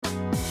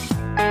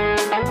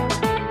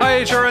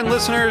HRN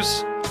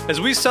listeners.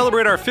 As we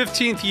celebrate our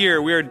 15th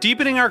year, we are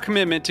deepening our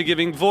commitment to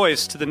giving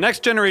voice to the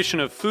next generation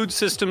of food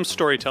systems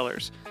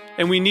storytellers,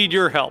 and we need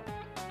your help.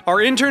 Our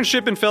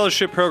internship and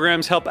fellowship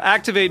programs help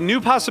activate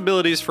new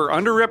possibilities for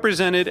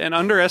underrepresented and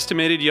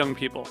underestimated young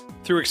people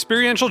through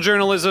experiential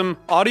journalism,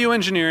 audio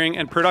engineering,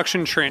 and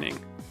production training.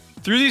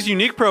 Through these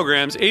unique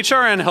programs,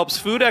 HRN helps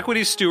food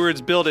equity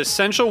stewards build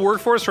essential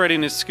workforce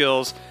readiness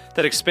skills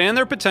that expand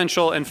their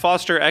potential and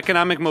foster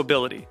economic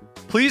mobility.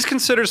 Please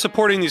consider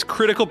supporting these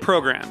critical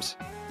programs.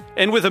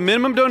 And with a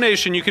minimum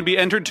donation, you can be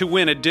entered to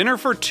win a dinner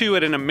for two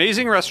at an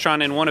amazing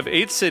restaurant in one of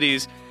 8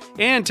 cities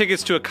and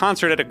tickets to a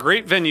concert at a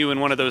great venue in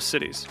one of those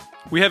cities.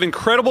 We have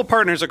incredible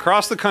partners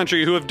across the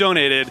country who have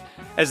donated,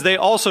 as they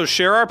also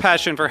share our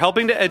passion for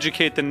helping to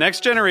educate the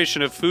next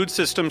generation of food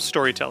systems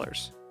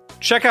storytellers.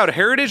 Check out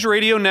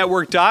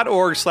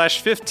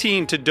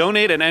heritageradionetwork.org/15 to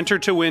donate and enter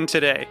to win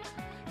today.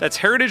 That's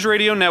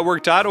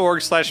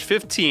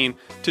heritageradionetwork.org/15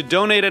 to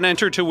donate and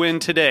enter to win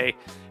today.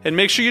 And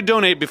make sure you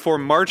donate before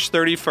March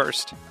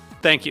 31st.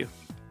 Thank you.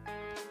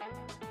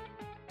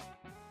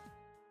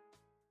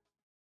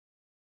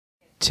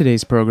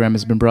 Today's program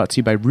has been brought to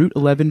you by Route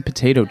 11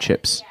 Potato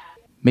Chips.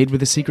 Made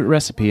with a secret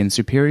recipe and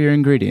superior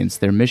ingredients,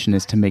 their mission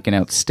is to make an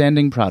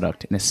outstanding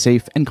product in a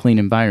safe and clean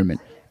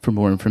environment. For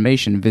more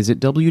information, visit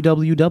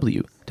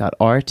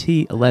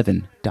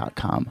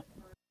www.rt11.com.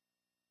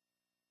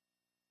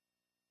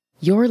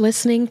 You're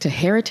listening to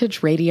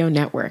Heritage Radio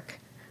Network.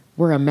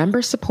 We're a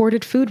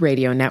member-supported food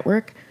radio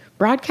network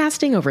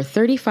broadcasting over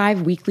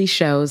 35 weekly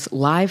shows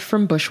live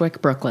from Bushwick,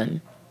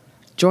 Brooklyn.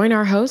 Join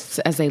our hosts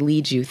as they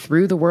lead you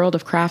through the world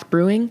of craft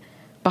brewing,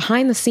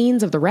 behind the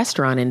scenes of the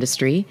restaurant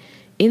industry,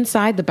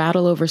 inside the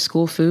battle over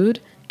school food,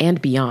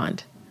 and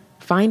beyond.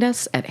 Find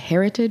us at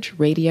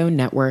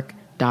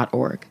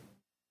heritageradionetwork.org.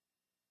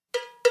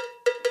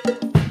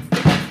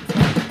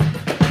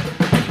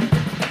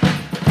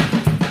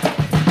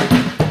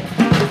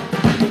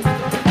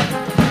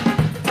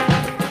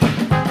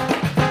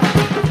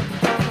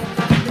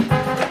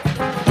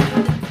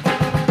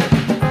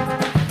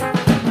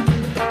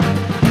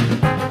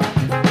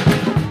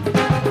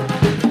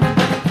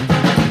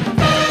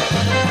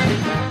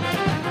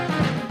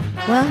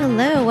 Well,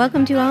 hello.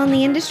 Welcome to All in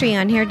the Industry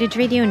on Heritage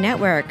Radio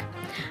Network.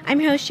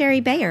 I'm host Sherry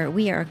Bayer.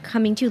 We are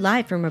coming to you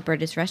live from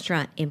Roberta's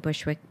Restaurant in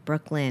Bushwick,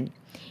 Brooklyn.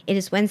 It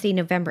is Wednesday,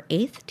 November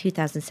 8th,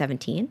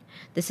 2017.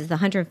 This is the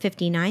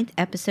 159th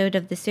episode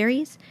of the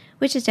series,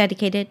 which is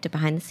dedicated to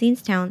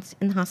behind-the-scenes talents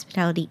in the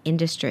hospitality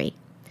industry.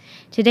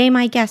 Today,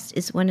 my guest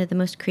is one of the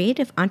most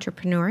creative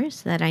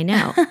entrepreneurs that I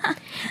know,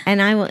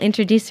 and I will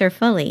introduce her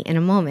fully in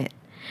a moment.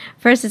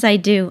 First, as I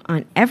do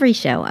on every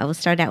show, I will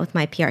start out with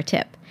my PR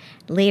tip.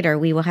 Later,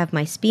 we will have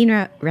my speed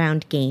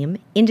round game,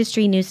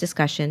 industry news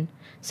discussion,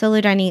 solo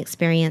dining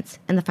experience,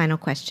 and the final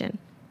question.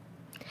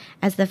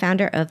 As the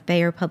founder of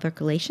Bayer Public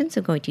Relations,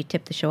 I'm going to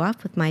tip the show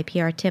off with my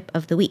PR tip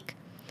of the week.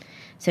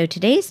 So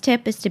today's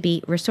tip is to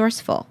be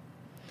resourceful.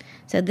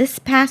 So this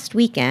past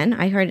weekend,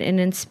 I heard an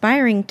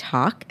inspiring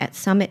talk at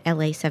Summit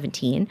LA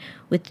 17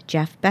 with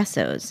Jeff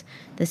Bezos,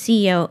 the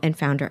CEO and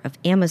founder of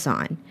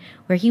Amazon,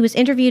 where he was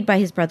interviewed by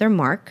his brother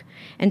Mark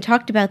and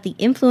talked about the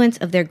influence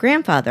of their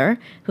grandfather,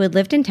 who had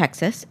lived in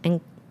Texas and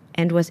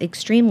was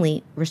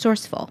extremely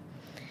resourceful.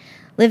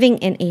 Living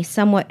in a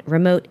somewhat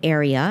remote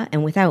area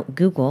and without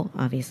Google,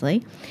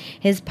 obviously,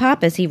 his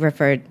pop, as he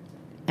referred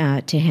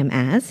to him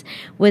as,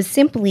 was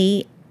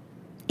simply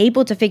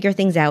able to figure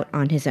things out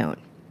on his own.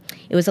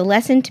 It was a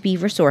lesson to be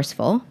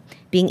resourceful,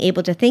 being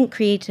able to think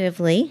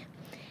creatively,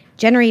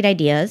 generate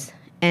ideas,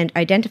 and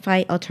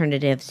identify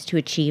alternatives to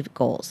achieve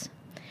goals.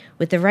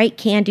 With the right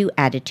can-do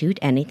attitude,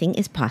 anything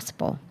is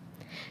possible.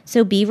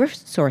 So be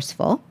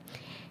resourceful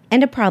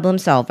and a problem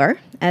solver,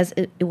 as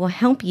it will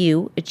help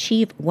you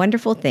achieve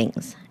wonderful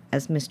things,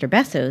 as Mr.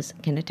 Bezos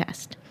can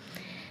attest.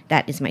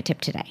 That is my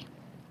tip today.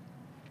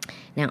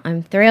 Now,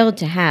 I'm thrilled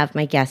to have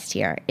my guest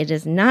here. It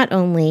is not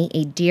only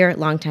a dear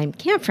longtime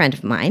camp friend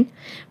of mine,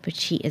 but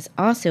she is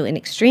also an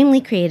extremely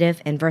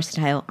creative and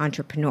versatile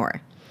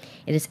entrepreneur.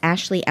 It is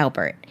Ashley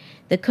Albert,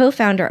 the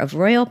co-founder of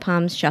Royal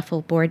Palms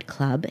Shuffleboard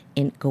Club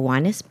in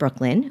Gowanus,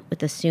 Brooklyn,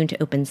 with a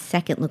soon-to-open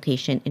second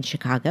location in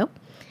Chicago.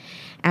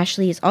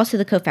 Ashley is also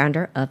the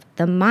co-founder of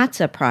the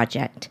Matzo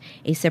Project,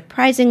 a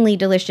surprisingly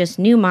delicious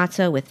new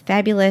matzo with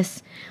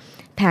fabulous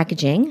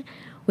packaging,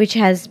 which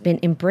has been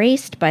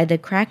embraced by the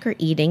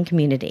cracker-eating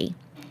community.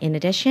 In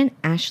addition,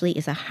 Ashley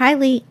is a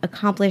highly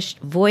accomplished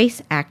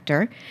voice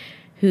actor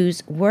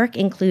whose work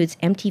includes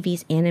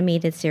MTV's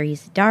animated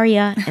series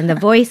Daria and the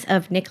voice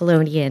of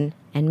Nickelodeon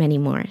and many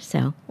more.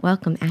 So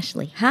welcome,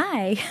 Ashley.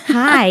 Hi.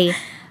 Hi.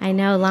 I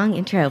know, long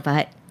intro,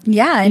 but...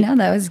 Yeah, I know.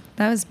 That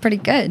was pretty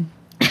good.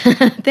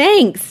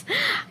 Thanks.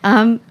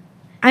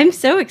 I'm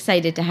so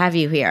excited to have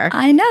you here.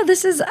 I know.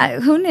 This is...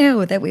 who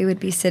knew that we would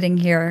be sitting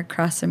here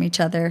across from each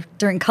other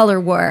during Color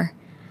War?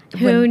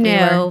 Who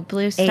knew?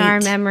 Blue Star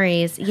 8.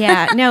 memories.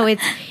 Yeah. No,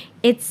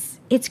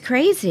 it's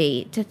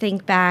crazy to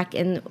think back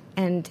and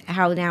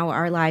how now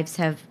our lives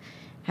have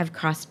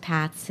crossed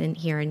paths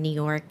here in New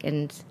York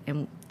and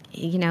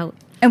you know,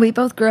 And we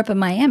both grew up in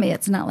Miami.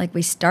 It's not like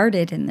we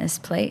started in this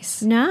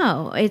place.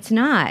 No, it's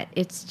not.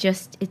 It's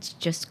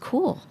just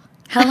cool.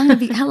 How long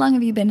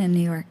have you been in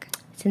New York?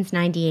 Since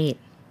 98.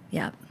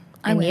 Yep.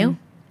 And you?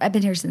 I've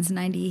been here since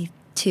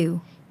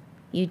 92.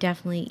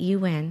 You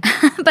win.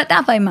 But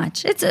not by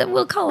much.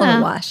 We'll call it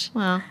a wash.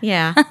 Well,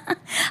 yeah.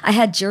 I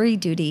had jury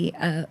duty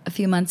a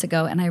few months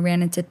ago, and I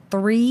ran into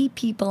 3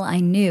 people I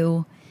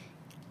knew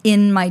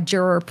in my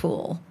juror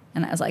pool.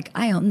 And I was like,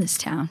 I own this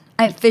town.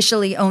 I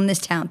officially own this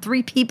town.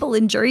 3 people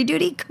in jury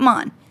duty? Come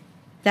on.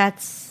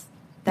 That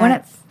One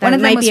of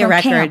them might was be a from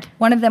record. camp.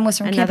 One of them was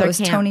from camp. Another It was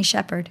camp. Tony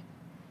Shepard.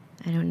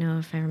 I don't know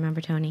if I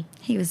remember Tony.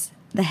 He was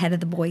the head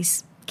of the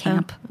boys'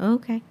 camp. Oh,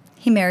 okay.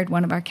 He married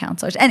one of our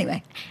counselors. Anyways,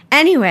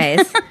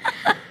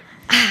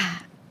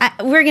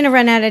 we're going to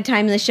run out of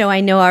time in the show,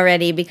 I know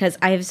already, because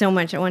I have so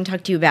much I want to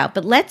talk to you about.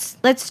 But let's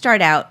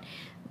start out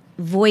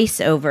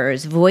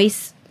voiceovers,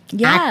 voice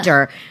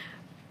actor.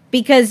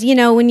 Because,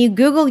 when you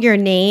Google your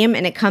name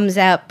and it comes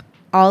up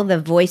all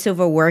the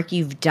voiceover work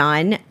you've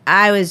done,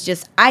 I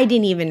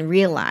didn't even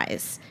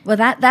realize. well,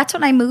 that's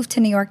what I moved to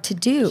New York to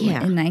do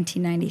Yeah. in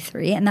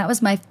 1993. And that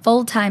was my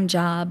full-time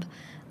job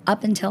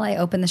up until I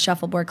opened the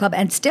Shuffleboard Club.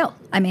 And still,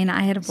 I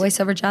had a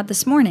voiceover job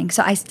this morning.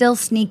 So I still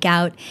sneak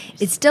out.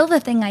 It's still the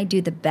thing I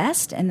do the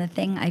best and the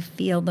thing I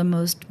feel the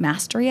most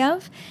mastery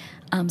of.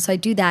 So I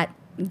do that.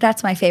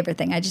 That's my favorite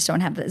thing. I just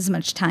don't have as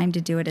much time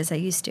to do it as I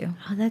used to.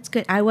 Oh, that's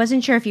good. I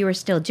wasn't sure if you were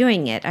still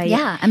doing it.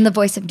 Yeah, I'm the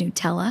voice of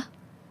Nutella.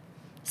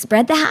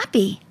 Spread the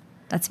happy.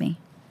 That's me.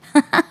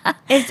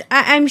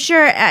 I'm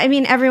sure.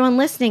 Everyone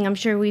listening, I'm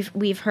sure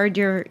we've heard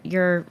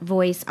your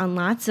voice on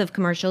lots of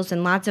commercials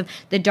and lots of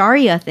the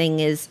Daria thing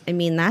is.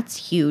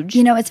 That's huge.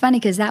 It's funny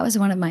because that was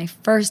one of my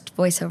first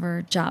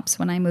voiceover jobs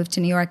when I moved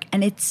to New York,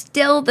 and it's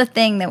still the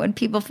thing that when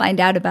people find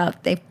out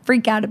about, they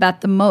freak out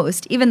about the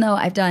most. Even though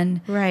I've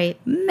done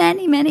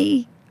many,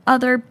 many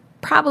other,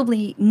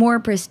 probably more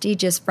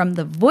prestigious from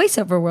the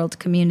voiceover world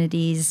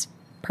communities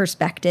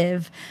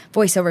perspective,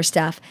 voiceover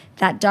stuff,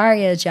 that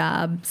Daria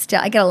job, still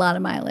I get a lot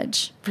of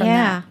mileage from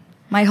that.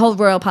 My whole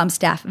Royal Palm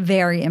staff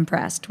very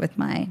impressed with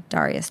my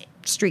Daria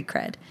street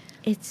cred.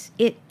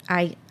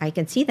 I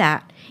can see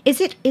that.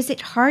 Is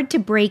it hard to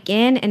break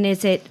in, and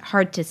is it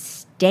hard to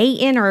stay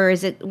in, or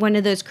is it one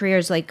of those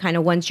careers like kind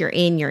of once you're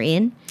in, you're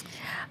in?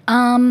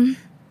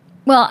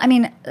 Well,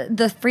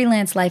 the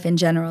freelance life in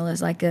general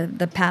is like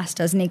the past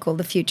doesn't equal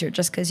the future.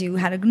 Just because you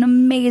had an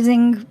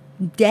amazing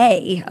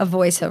day of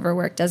voiceover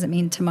work doesn't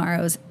mean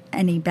tomorrow's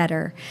any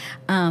better.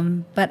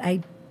 But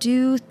I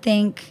do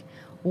think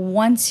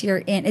once you're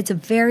in, it's a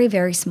very,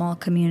 very small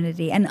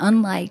community. And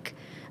unlike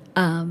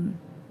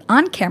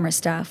on-camera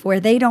stuff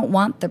where they don't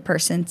want the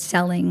person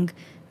selling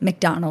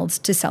McDonald's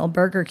to sell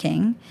Burger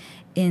King,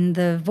 in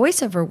the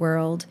voiceover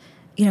world,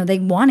 they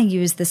want to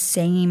use the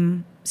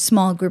same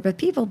small group of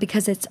people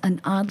because it's an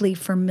oddly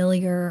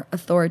familiar,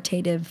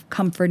 authoritative,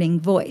 comforting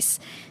voice.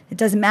 It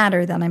doesn't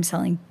matter that I'm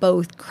selling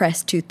both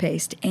Crest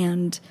toothpaste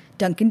and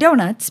Dunkin'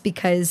 Donuts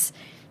because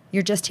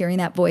you're just hearing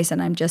that voice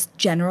and I'm just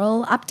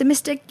general,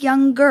 optimistic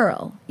young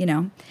girl,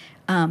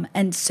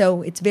 And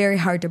so it's very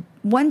hard to,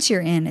 once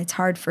you're in, it's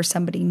hard for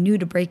somebody new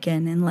to break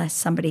in unless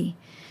somebody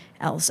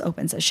else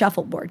opens a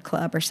shuffleboard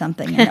club or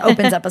something and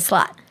opens up a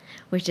slot.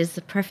 Which is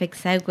the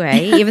perfect segue.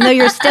 Even though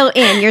you're still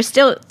in, you're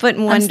still foot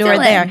in one door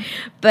there. In.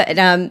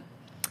 But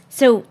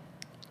so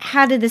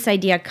how did this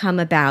idea come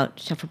about,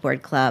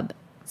 Shuffleboard Club?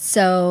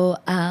 So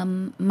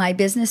my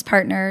business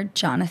partner,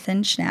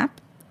 Jonathan Schnapp,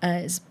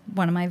 is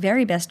one of my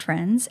very best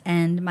friends.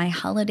 And my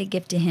holiday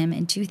gift to him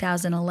in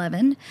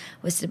 2011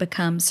 was to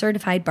become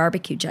certified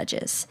barbecue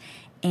judges.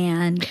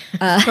 And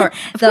of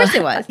course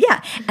it was.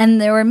 Yeah.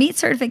 And there were meat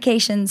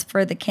certifications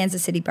for the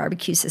Kansas City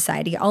Barbecue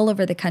Society all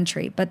over the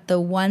country. But the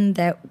one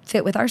that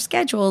fit with our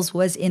schedules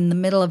was in the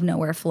middle of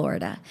nowhere,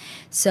 Florida.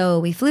 So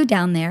we flew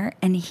down there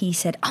and he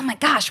said, oh my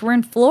gosh, we're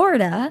in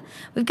Florida.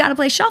 We've got to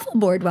play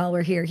shuffleboard while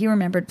we're here. He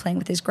remembered playing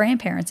with his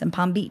grandparents in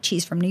Palm Beach.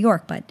 He's from New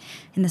York, but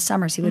in the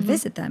summers he would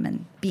visit them.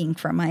 And being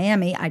from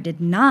Miami, I did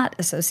not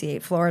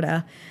associate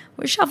Florida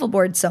with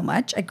shuffleboard so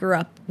much. I grew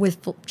up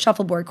with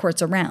shuffleboard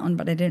courts around,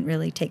 but I didn't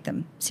really take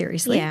them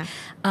seriously. Yeah.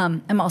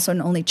 I'm also an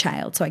only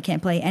child, so I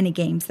can't play any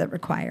games that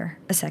require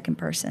a second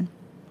person.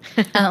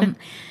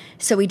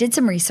 So we did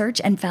some research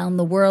and found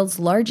the world's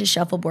largest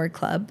shuffleboard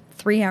club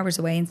 3 hours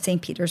away in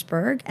St.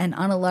 Petersburg. And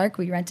on a lark,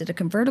 we rented a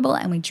convertible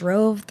and we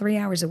drove 3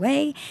 hours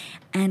away.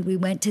 And we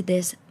went to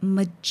this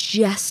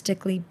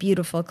majestically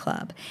beautiful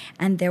club.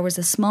 And there was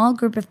a small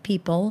group of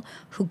people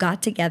who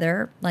got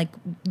together, like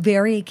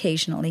very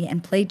occasionally,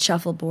 and played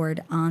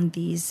shuffleboard on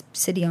these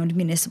city-owned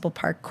municipal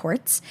park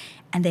courts.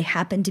 And they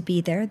happened to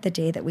be there the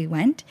day that we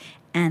went.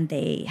 And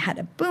they had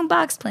a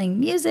boombox playing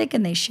music,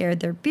 and they shared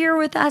their beer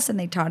with us, and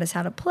they taught us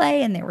how to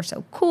play, and they were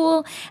so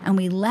cool. And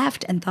we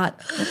left and thought,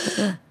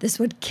 this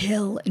would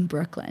kill in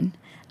Brooklyn.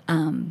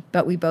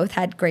 But we both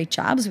had great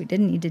jobs. We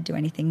didn't need to do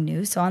anything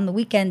new. So on the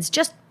weekends,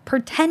 just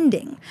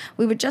pretending,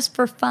 we would just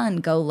for fun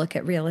go look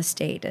at real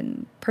estate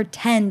and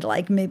pretend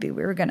like maybe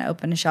we were going to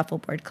open a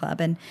shuffleboard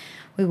club. And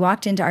we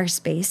walked into our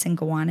space in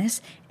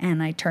Gowanus,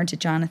 and I turned to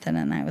Jonathan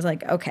and I was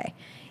like, okay,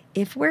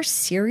 if we're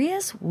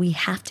serious, we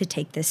have to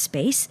take this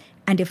space.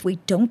 And if we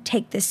don't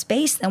take this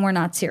space, then we're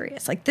not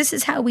serious. Like, this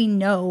is how we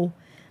know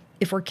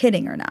if we're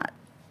kidding or not.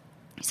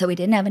 So we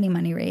didn't have any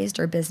money raised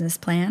or business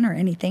plan or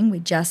anything. We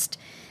just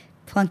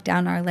plunked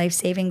down our life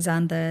savings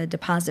on the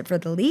deposit for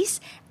the lease.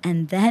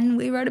 And then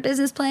we wrote a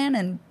business plan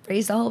and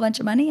raised a whole bunch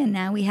of money. And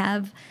now we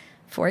have,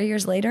 4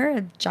 years later,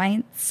 a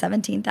giant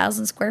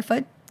 17,000 square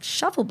foot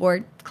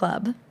shuffleboard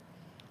club.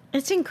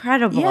 It's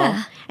incredible.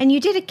 Yeah. And you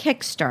did a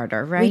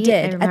Kickstarter, right? We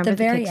did I remember at the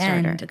very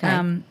end.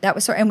 Okay. That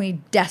was and we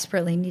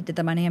desperately needed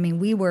the money. I mean,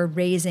 we were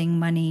raising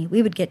money.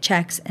 We would get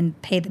checks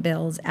and pay the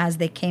bills as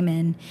they came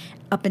in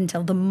up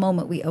until the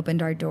moment we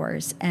opened our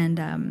doors. And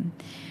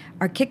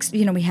our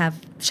we have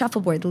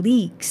shuffleboard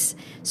leagues.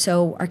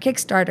 So our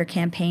Kickstarter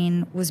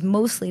campaign was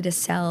mostly to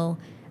sell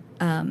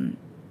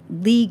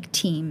league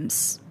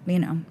teams,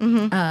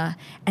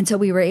 and so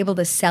we were able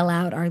to sell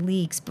out our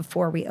leagues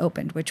before we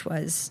opened, which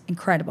was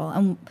incredible.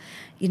 And,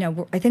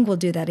 I think we'll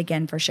do that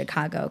again for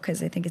Chicago,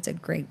 because I think it's a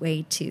great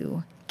way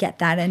to get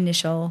that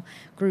initial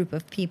group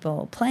of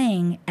people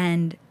playing.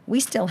 And we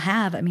still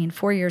have,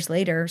 4 years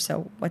later,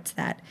 so what's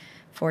that?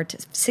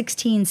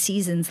 16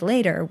 seasons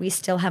later, we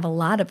still have a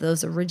lot of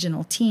those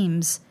original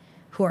teams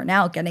who are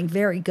now getting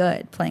very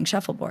good playing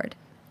shuffleboard.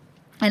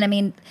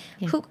 And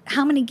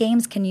how many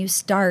games can you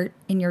start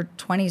in your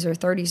 20s or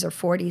 30s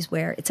or 40s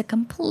where it's a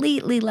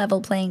completely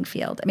level playing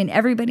field?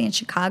 Everybody in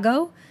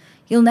Chicago,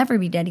 you'll never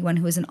meet anyone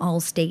who is an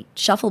all-state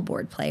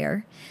shuffleboard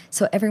player.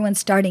 So everyone's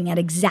starting at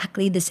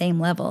exactly the same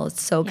level.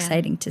 It's so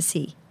exciting to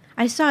see.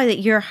 I saw that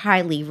you're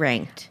highly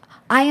ranked.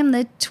 I am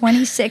the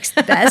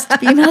 26th best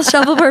female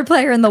shuffleboard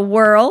player in the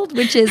world,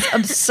 which is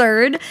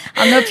absurd.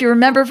 I don't know if you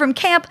remember from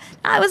camp,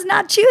 I was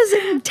not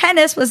choosing.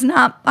 Tennis was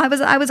not. I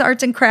was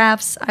arts and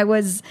crafts. I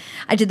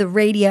did the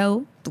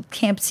radio,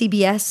 Camp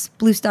CBS,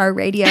 Blue Star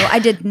Radio. I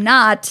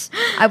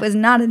was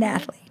not an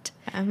athlete.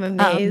 I'm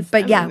amazed.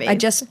 I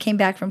just came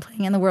back from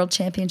playing in the World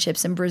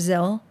Championships in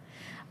Brazil.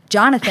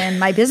 Jonathan,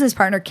 my business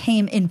partner,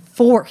 came in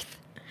 4th.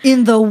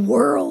 In the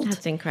world.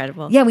 That's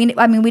incredible. Yeah, we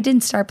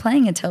didn't start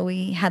playing until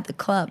we had the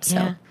club. So,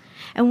 yeah.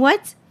 And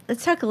let's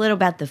talk a little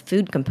about the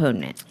food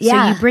component.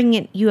 Yeah. So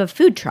you have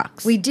food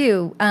trucks. We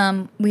do.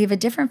 We have a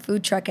different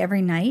food truck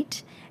every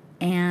night,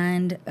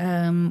 and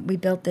we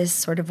built this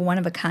sort of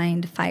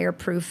one-of-a-kind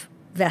fireproof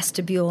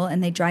vestibule,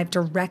 and they drive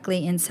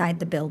directly inside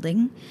the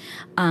building.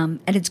 And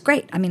it's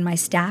great. My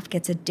staff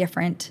gets a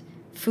different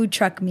food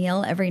truck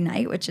meal every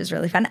night, which is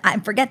really fun.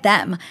 Forget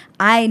them.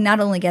 I not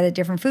only get a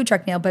different food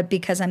truck meal, but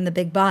because I'm the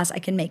big boss, I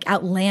can make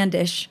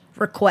outlandish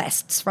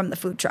requests from the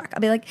food truck. I'll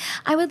be like,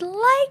 I would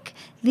like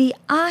the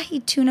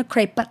ahi tuna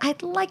crepe, but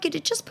I'd like you to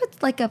just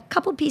put like a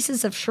couple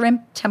pieces of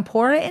shrimp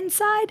tempura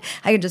inside.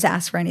 I can just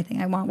ask for anything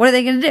I want. What are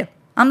they going to do?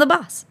 I'm the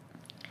boss.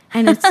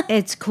 And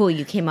it's cool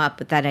you came up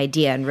with that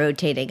idea and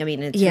rotating.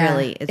 It's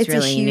really it's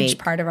really a huge unique.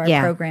 part of our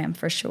program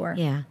for sure.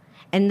 Yeah.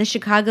 And the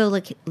Chicago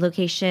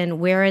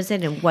location, where is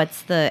it, and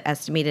what's the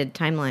estimated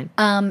timeline?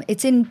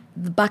 It's in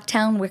the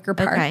Bucktown Wicker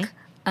Park, Okay.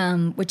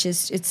 Which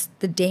it's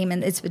the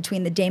Damon. It's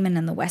between the Damon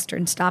and the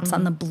Western stops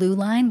on the Blue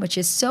Line, which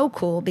is so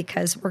cool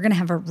because we're going to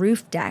have a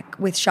roof deck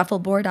with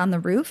shuffleboard on the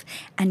roof,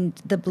 and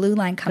the Blue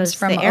Line comes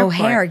from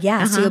O'Hare.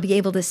 Yeah, so you'll be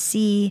able to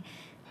see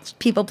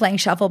people playing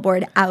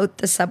shuffleboard out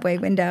the subway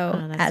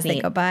window as they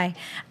go by.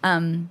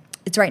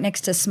 It's right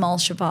next to Small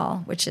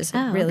Cheval, which is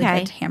a really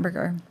good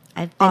hamburger.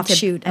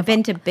 I've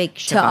been to Big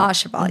Cheval. To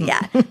Cheval,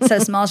 yeah. So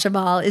Small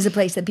Cheval is a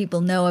place that people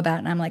know about,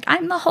 and I'm like,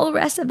 I'm the whole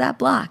rest of that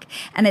block.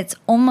 And it's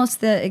almost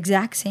the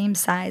exact same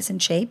size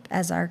and shape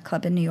as our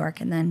club in New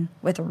York, and then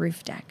with a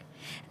roof deck.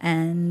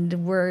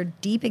 And we're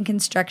deep in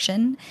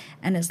construction,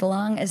 and as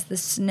long as the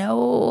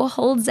snow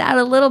holds out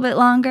a little bit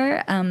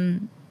longer,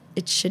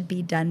 it should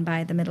be done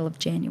by the middle of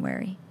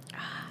January.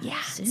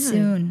 Yeah,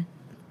 soon.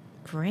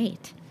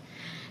 Great.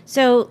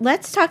 So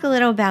let's talk a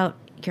little about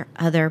your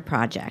other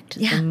project,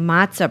 the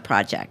Matzo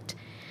project.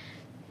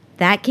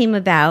 That came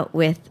about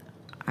with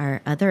our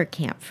other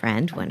camp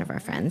friend, one of our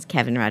friends,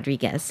 Kevin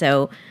Rodriguez.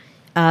 So,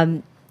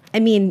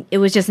 it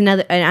was just an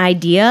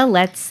idea.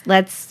 Let's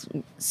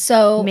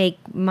make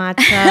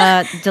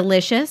matzo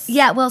delicious.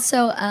 Yeah. Well,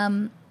 so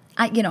I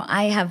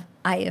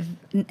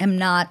am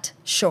not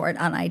short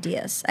on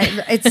ideas.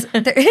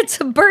 It's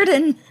a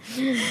burden.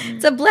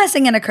 It's a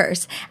blessing and a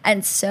curse.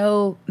 And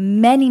so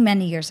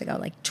many years ago,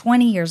 like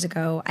 20 years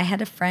ago, I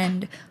had a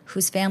friend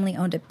whose family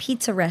owned a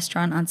pizza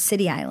restaurant on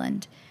City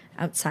Island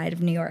outside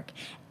of New York.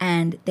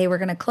 And they were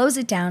going to close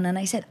it down. And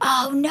I said,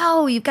 oh,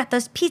 no, you've got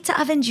those pizza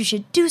ovens. You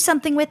should do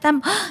something with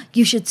them.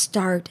 You should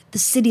start the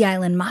City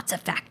Island Matzo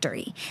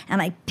Factory.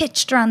 And I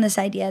pitched her on this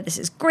idea. This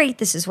is great.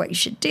 This is what you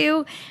should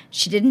do.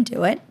 She didn't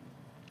do it.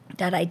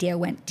 That idea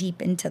went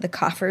deep into the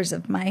coffers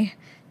of my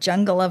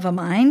jungle of a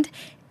mind.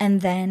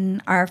 And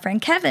then our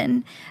friend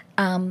Kevin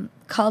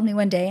called me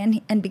one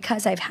day, and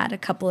because I've had a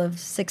couple of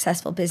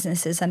successful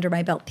businesses under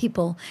my belt,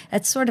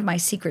 that's sort of my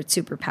secret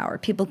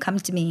superpower. People come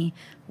to me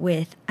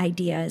with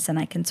ideas, and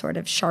I can sort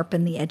of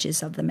sharpen the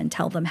edges of them and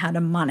tell them how to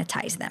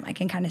monetize them. I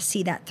can kind of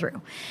see that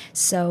through.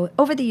 So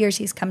over the years,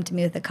 he's come to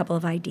me with a couple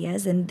of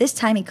ideas, and this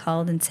time he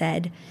called and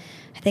said,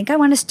 I think I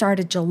want to start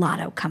a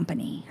gelato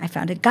company. I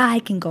found a guy I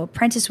can go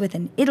apprentice with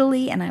in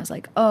Italy, and I was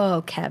like,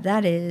 oh, Kev,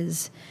 that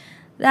is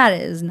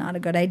not a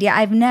good idea.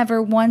 I've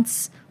never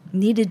once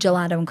needed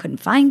gelato and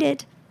couldn't find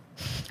it.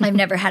 I've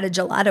never had a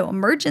gelato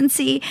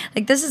emergency.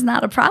 Like, this is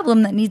not a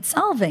problem that needs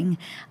solving.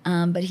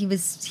 But he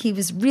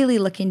was really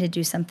looking to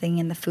do something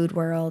in the food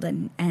world,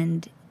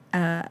 and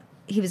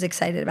he was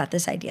excited about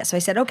this idea. So I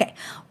said, okay,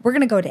 we're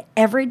going to go to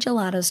every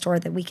gelato store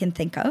that we can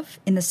think of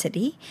in the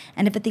city.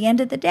 And if at the end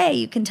of the day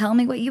you can tell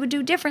me what you would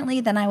do differently,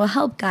 then I will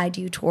help guide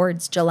you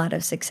towards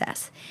gelato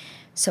success.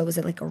 So it was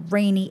like a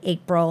rainy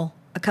April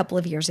a couple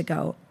of years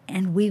ago,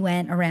 and we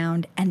went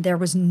around, and there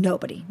was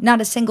nobody, not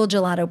a single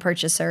gelato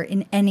purchaser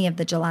in any of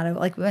the gelato.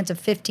 Like, we went to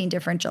 15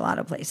 different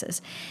gelato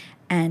places.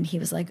 And he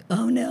was like,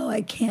 oh, no,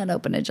 I can't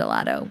open a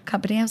gelato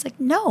company. I was like,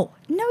 no,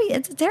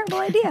 it's a terrible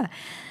idea.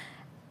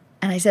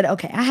 And I said,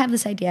 okay, I have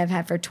this idea I've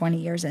had for 20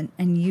 years, and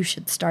you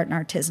should start an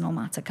artisanal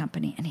matzo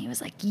company. And he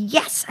was like,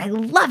 yes, I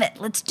love it.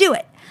 Let's do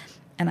it.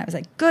 And I was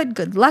like,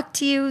 good luck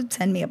to you.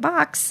 Send me a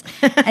box.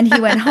 And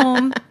he went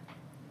home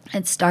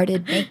and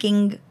started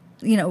making,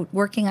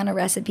 working on a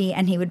recipe,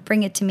 and he would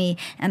bring it to me,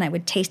 and I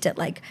would taste it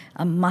like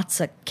a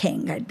matzo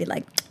king. I'd be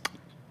like,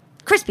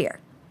 crispier,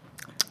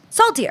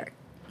 saltier,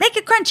 make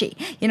it crunchy.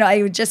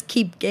 I would just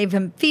gave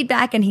him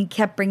feedback, and he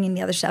kept bringing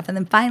the other stuff. And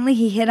then finally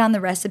he hit on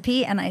the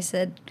recipe, and I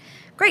said,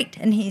 great.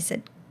 And he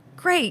said,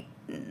 great,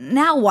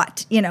 now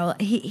what?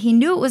 He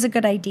knew it was a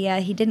good idea.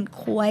 He didn't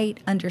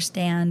quite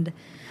understand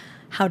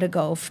how to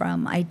go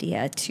from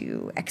idea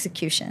to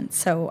execution.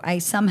 So I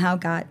somehow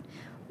got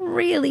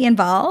really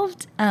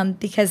involved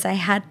because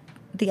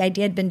the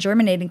idea had been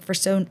germinating for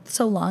so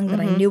long that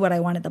I knew what I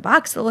wanted the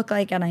box to look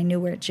like, and I knew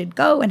where it should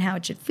go and how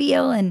it should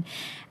feel, and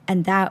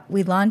that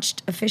we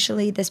launched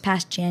officially this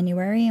past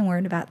January, and we're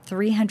in about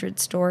 300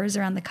 stores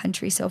around the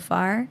country so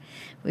far.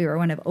 We were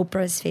one of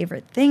Oprah's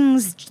favorite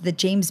things. The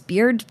James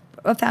Beard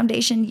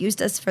Foundation used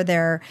us for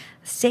their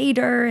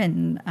Seder,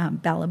 and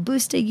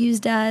Ballabusta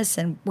used us,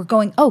 and we're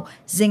going,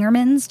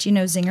 Zingerman's. Do you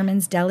know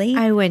Zingerman's Deli?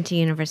 I went to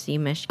University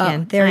of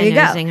Michigan. Oh, there you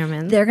go.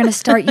 Zingerman's. They're going to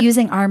start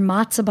using our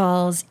matzo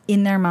balls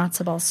in their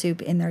matzo ball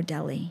soup in their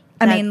deli.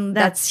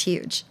 That's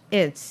huge.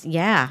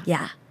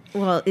 Yeah.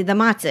 Well, the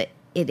matzo,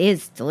 it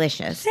is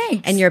delicious.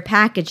 Thanks. And your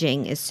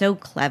packaging is so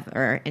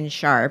clever and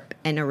sharp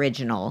and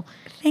original.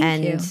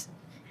 Thank you.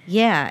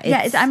 Yeah,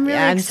 I'm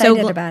really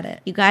excited about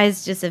it. You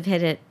guys just have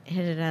hit it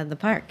out of the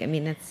park. I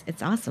mean,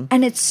 it's awesome.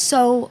 And it's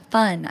so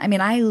fun. I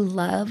mean, I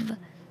love,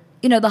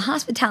 the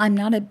hospitality. I'm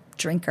not a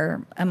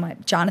drinker.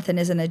 Jonathan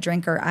isn't a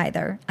drinker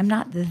either. I'm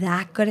not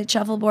that good at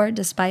shuffleboard,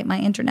 despite my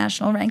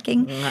international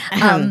ranking.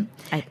 And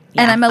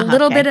I'm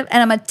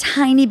I'm a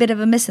tiny bit of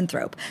a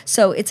misanthrope.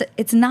 So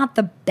it's not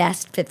the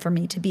best fit for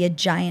me to be a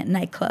giant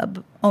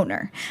nightclub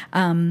owner.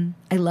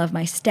 I love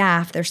my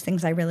staff. There's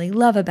things I really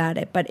love about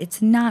it, but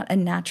it's not a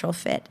natural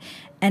fit.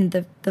 And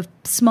the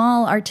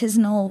small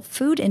artisanal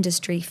food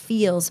industry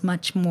feels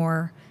much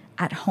more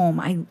at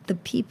home. The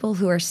people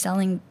who are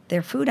selling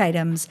their food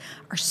items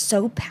are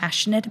so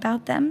passionate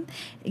about them.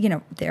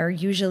 They're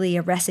usually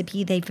a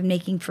recipe they've been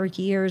making for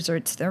years, or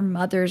it's their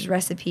mother's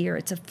recipe, or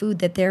it's a food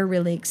that they're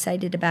really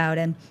excited about.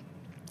 And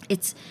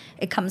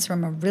it comes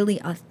from a really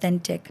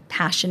authentic,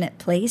 passionate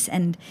place,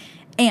 and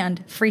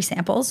free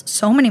samples.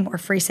 So many more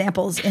free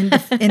samples in the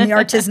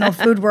artisanal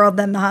food world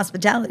than the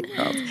hospitality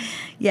world.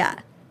 Yeah.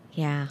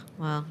 Yeah.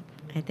 Well,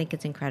 I think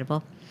it's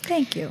incredible.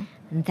 Thank you.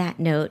 On that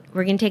note,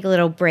 we're going to take a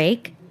little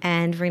break,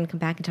 and we're going to come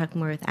back and talk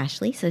more with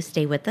Ashley. So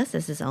stay with us.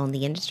 This is All in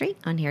the Industry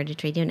on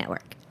Heritage Radio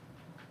Network.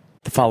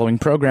 The following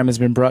program has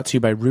been brought to you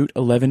by Route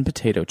 11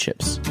 Potato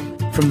Chips.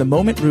 From the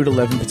moment Route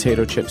 11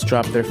 Potato Chips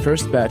dropped their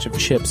first batch of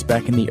chips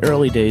back in the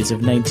early days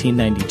of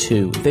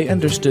 1992, they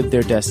understood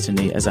their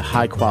destiny as a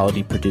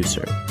high-quality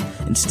producer.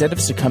 Instead of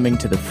succumbing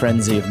to the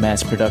frenzy of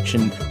mass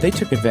production, they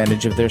took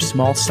advantage of their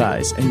small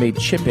size and made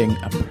chipping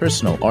a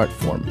personal art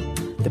form.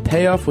 The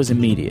payoff was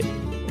immediate.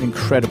 An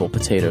incredible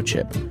potato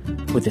chip.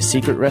 With a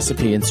secret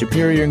recipe and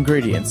superior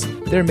ingredients,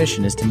 their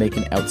mission is to make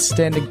an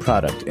outstanding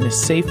product in a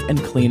safe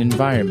and clean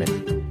environment.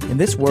 In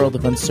this world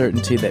of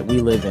uncertainty that we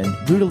live in,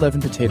 Route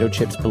 11 Potato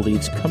Chips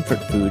believes comfort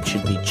food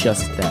should be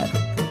just that.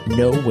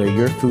 Know where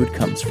your food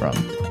comes from.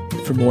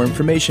 For more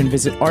information,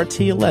 visit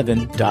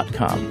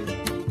rt11.com.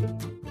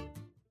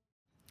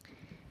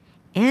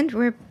 And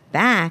we're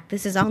back.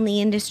 This is All in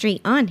the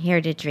Industry on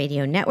Heritage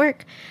Radio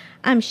Network.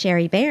 I'm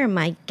Sherry Bayer.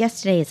 My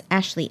guest today is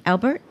Ashley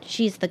Albert.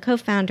 She's the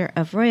co-founder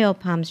of Royal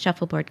Palms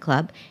Shuffleboard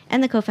Club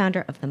and the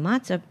co-founder of the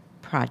Matzo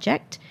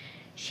Project.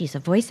 She's a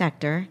voice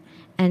actor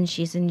and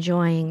she's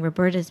enjoying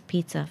Roberta's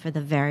pizza for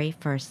the very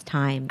first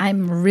time.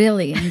 I'm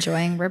really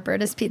enjoying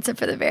Roberta's pizza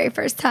for the very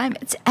first time.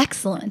 It's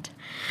excellent.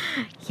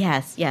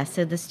 Yes.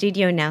 So the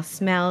studio now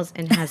smells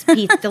and has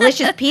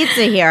delicious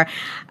pizza here.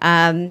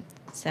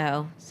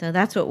 So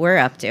that's what we're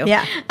up to.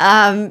 Yeah.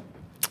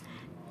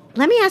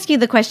 Let me ask you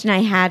the question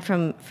I had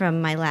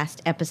from my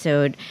last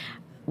episode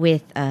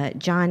with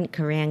John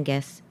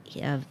Karangis.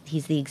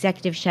 He's the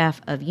executive chef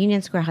of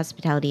Union Square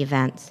Hospitality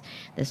Events.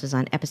 This was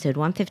on episode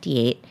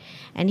 158.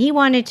 And he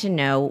wanted to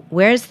know,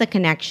 where's the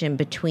connection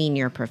between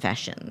your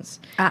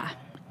professions?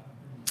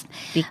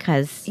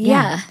 Because,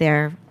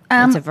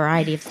 it's a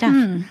variety of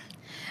stuff.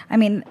 I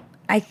mean,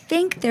 I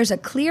think there's a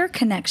clear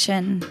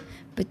connection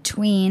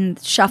between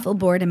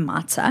Shuffleboard and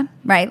Matzo,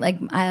 right? Like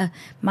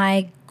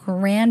my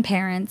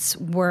grandparents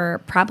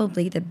were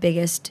probably the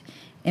biggest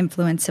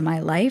influence in my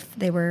life.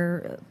 They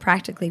were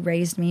practically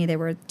raised me. They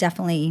were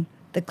definitely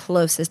the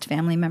closest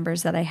family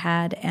members that I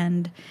had,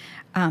 and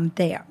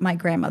my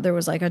grandmother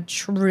was like a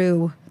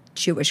true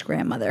Jewish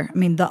grandmother. I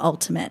mean, the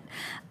ultimate.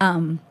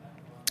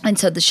 And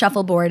so the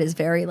Shuffleboard is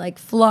very like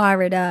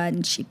Florida,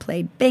 and she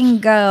played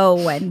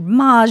bingo and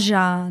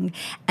mahjong.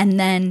 And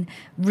then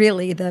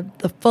really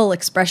the full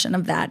expression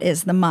of that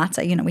is the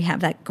Matzo. You know, we have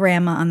that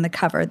grandma on the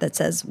cover that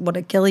says, "Would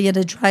it kill you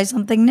to try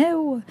something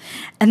new?"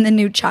 And the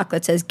new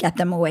chocolate says, "Get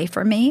them away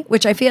from me,"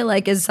 which I feel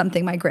like is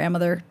something my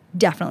grandmother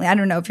definitely, I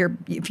don't know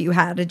if you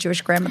had a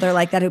Jewish grandmother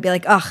like that who'd be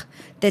like, "Ugh,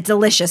 they're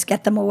delicious,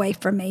 get them away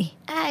from me."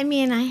 I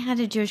mean, I had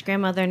a Jewish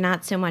grandmother,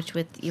 not so much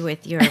with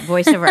your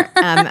voiceover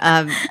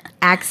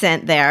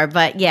accent there,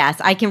 but yes,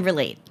 I can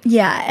relate.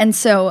 Yeah, and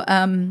so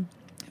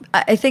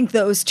I think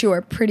those two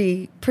are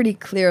pretty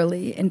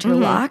clearly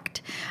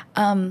interlocked.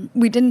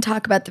 We didn't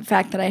talk about the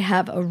fact that I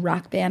have a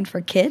rock band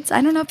for kids.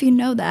 I don't know if you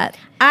know that.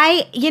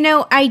 I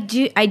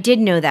did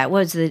know that. What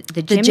was the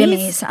Jimmies? The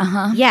Jimmies,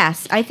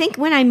 Yes, I think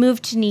when I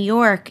moved to New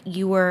York,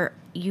 you were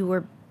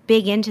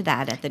big into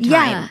that at the time.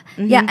 Yeah,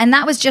 yeah, and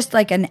that was just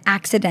like an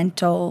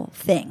accidental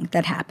thing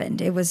that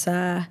happened. It was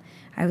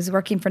I was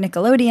working for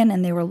Nickelodeon,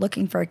 and they were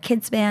looking for a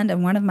kids band,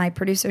 and one of my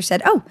producers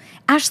said, "Oh,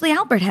 Ashley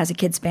Albert has a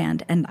kids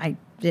band," and I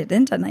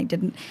didn't, and I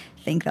didn't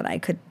think that I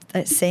could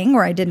sing,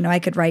 or I didn't know I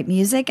could write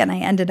music, and I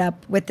ended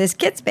up with this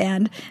kids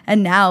band,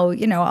 and now,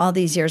 you know, all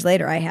these years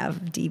later, I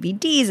have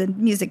DVDs and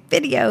music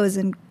videos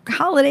and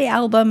holiday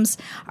albums.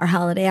 Our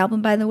holiday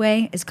album, by the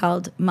way, is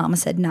called Mama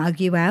Said Nog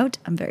You Out.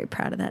 I'm very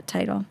proud of that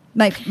title.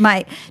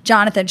 My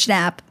Jonathan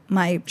Schnapp,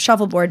 my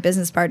Shuffleboard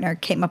business partner,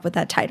 came up with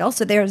that title,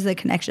 so there's the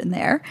connection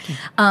there.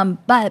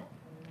 But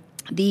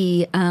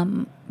the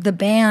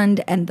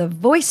band and the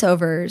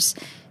voiceovers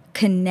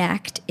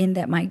connect in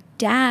that my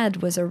dad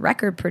was a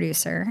record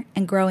producer,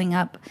 and growing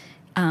up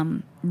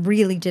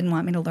really didn't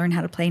want me to learn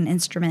how to play an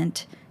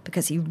instrument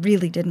because he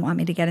really didn't want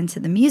me to get into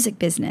the music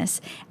business.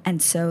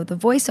 And so the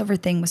voiceover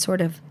thing was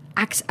sort of,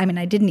 I mean,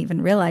 I didn't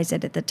even realize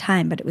it at the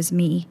time, but it was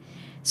me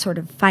sort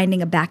of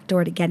finding a back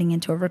door to getting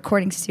into a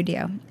recording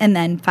studio. And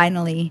then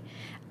finally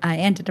I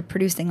ended up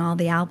producing all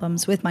the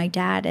albums with my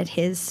dad at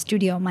his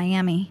studio in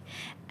Miami.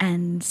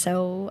 And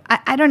so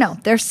I don't know.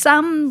 There's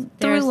some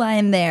through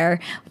line there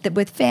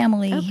with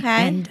family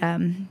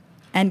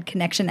and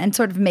connection, and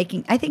sort of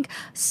making. I think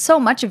so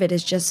much of it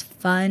is just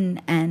fun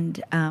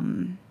and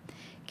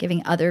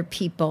giving other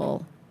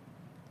people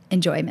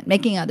enjoyment,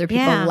 making other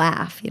people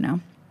laugh. You know.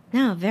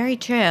 No, very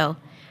true,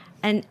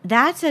 and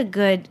that's a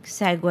good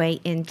segue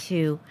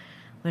into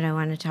what I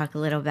want to talk a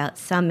little about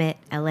Summit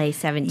LA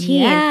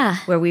 17,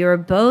 where we were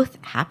both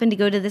happened to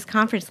go to this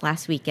conference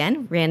last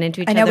weekend, ran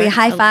into each other. I know, we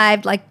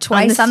high-fived like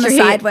twice on the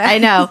sidewalk. I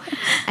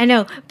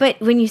know.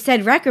 But when you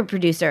said record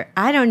producer,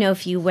 I don't know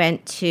if you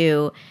went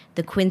to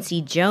the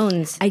Quincy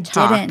Jones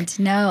talk. I didn't,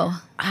 no.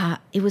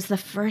 It was the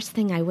first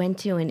thing I went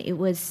to, and it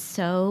was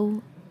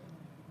so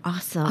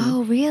awesome.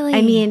 Oh, really?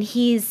 I mean,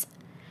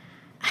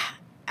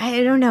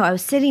 I don't know. I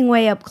was sitting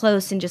way up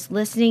close and just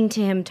listening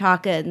to him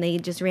talk, and they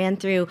just ran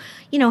through,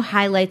 you know,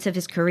 highlights of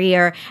his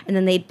career, and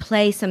then they'd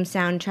play some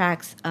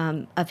soundtracks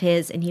of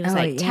his, and he was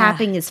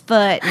tapping his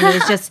foot, and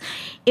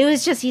it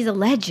was just he's a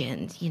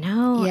legend, you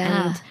know.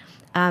 Yeah.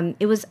 And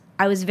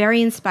I was very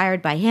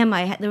inspired by him.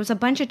 There was a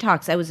bunch of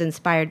talks. I was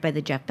inspired by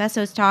the Jeff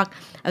Bezos talk.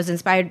 I was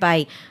inspired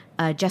by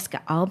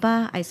Jessica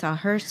Alba. I saw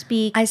her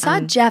speak. I saw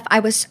Jeff.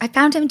 I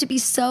found him to be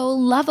so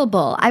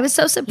lovable. I was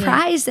so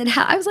surprised at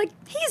how I was like,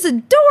 he's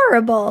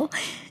adorable.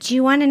 Do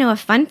you want to know a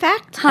fun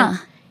fact?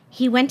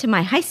 He went to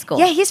my high school.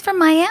 Yeah, he's from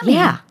Miami.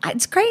 Yeah.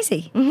 It's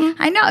crazy.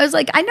 I know. I was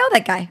like, I know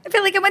that guy. I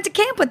feel like I went to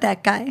camp with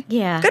that guy.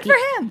 Yeah. Good for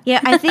him. Yeah,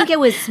 I think it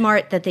was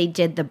smart that they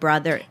did the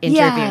brother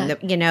interviewing.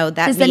 That made it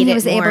because then he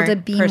was more able to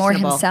be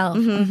personable. more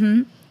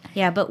himself.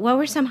 Yeah, but what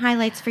were some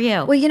highlights for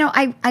you? Well, you know,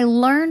 I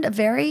learned a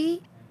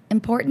very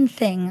important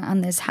thing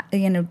on this,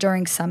 you know,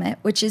 during Summit,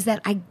 which is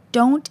that I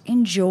don't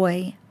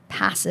enjoy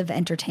passive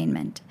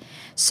entertainment.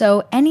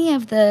 So any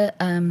of the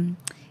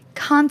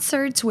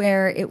concerts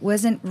where it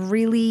wasn't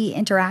really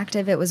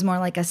interactive, it was more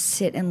like a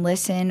sit and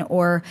listen,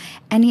 or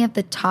any of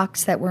the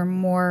talks that were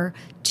more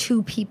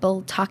two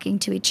people talking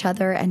to each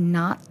other and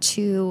not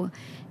to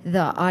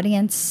the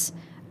audience,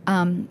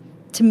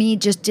 to me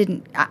just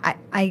didn't.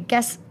 I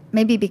guess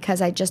maybe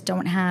because I just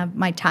don't have,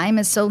 my time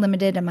is so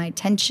limited and my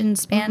attention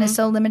span is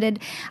so limited.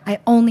 I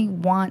only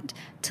want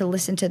to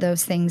listen to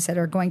those things that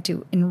are going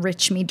to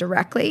enrich me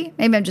directly.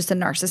 Maybe I'm just a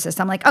narcissist.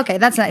 I'm like, okay,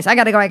 that's nice. I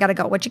gotta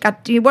go. What you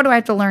got to do? What do I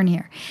have to learn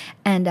here?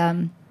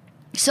 And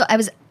so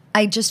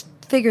I just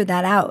figured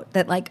that out,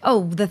 that like,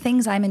 oh, the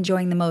things I'm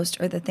enjoying the most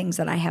are the things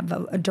that I have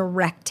a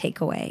direct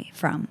takeaway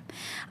from.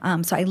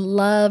 So I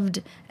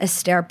loved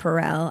Esther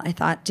Perel. I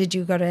thought, did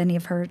you go to any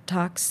of her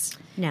talks?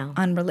 No.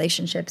 On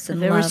relationships and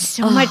there love. was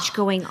so much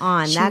going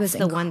on. That's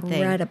the one thing.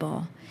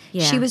 Incredible.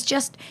 Yeah. She was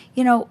just,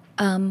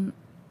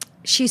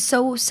 she's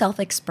so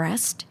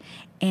self-expressed,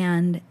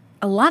 and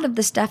a lot of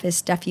the stuff is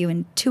stuff you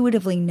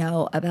intuitively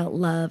know about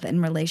love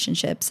and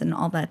relationships and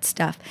all that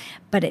stuff,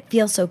 but it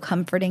feels so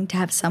comforting to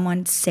have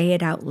someone say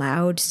it out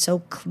loud so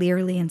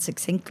clearly and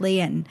succinctly,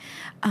 and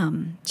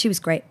she was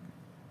great.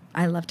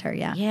 I loved her,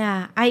 yeah.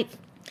 Yeah,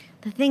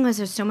 the thing was,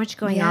 there's so much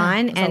going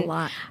on, it was and a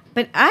lot.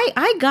 But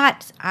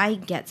I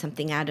get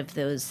something out of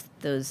those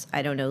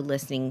I don't know,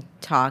 listening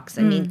talks.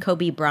 I mean,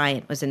 Kobe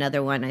Bryant was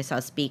another one I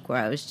saw speak where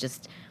I was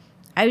just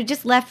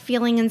left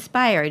feeling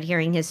inspired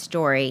hearing his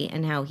story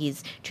and how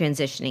he's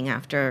transitioning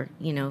after,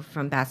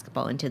 from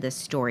basketball into this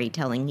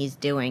storytelling he's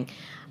doing.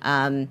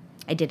 I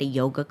did a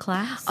yoga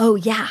class. Oh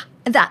yeah,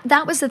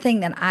 that was the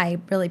thing that I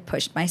really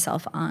pushed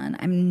myself on.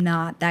 I'm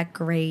not that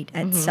great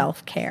at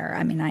self-care.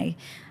 I mean, I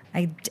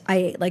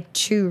ate like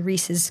 2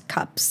 Reese's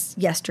cups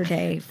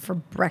yesterday for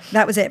breakfast.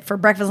 That was it for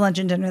breakfast, lunch,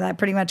 and dinner. That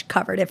pretty much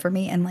covered it for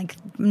me, and like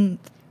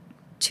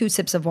 2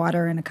 sips of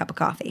water and a cup of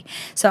coffee.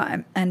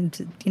 So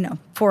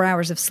 4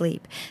 hours of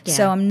sleep. Yeah.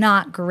 So I'm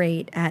not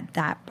great at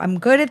that. I'm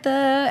good at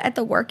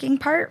the working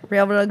part,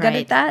 real good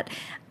at that,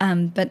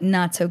 but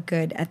not so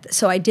good at.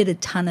 So I did a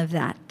ton of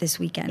that this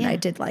weekend. Yeah. I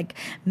did like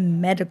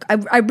medical.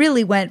 I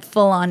really went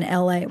full on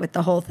LA with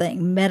the whole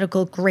thing.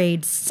 Medical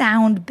grade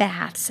sound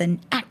baths and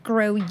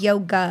acro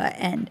yoga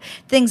and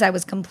things I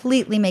was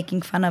completely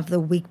making fun of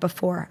the week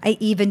before. I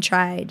even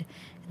tried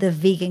the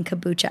vegan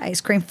kombucha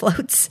ice cream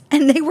floats,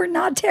 and they were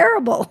not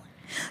terrible.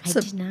 I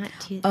did not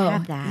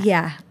have that.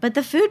 Yeah, but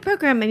the food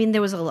program. I mean,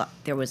 there was a lot.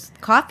 There was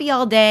coffee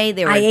all day.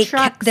 There were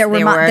trucks. There were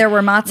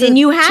matzo. And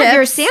you had chips.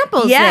 your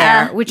samples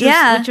there, which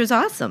was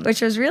awesome.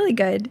 Which was really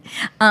good.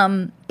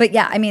 But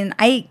yeah, I mean,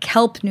 I ate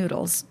kelp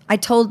noodles. I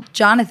told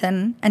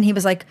Jonathan, and he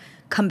was like,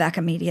 "Come back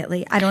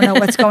immediately. I don't know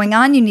what's going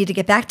on. You need to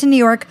get back to New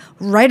York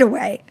right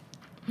away."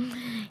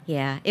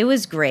 Yeah, it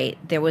was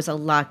great. There was a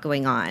lot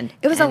going on.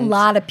 It was a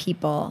lot of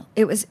people.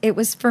 It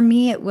was for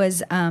me. It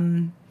was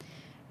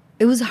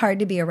hard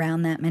to be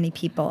around that many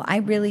people.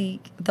 The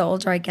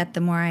older I get,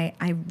 the more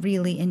I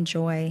really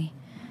enjoy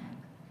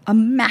a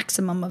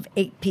maximum of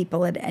 8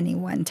 people at any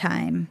one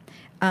time.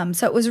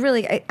 So it was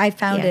really, I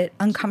found it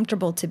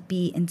uncomfortable to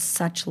be in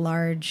such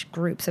large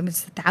groups. It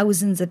was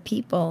thousands of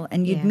people,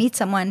 and you'd meet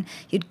someone,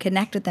 you'd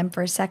connect with them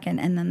for a second,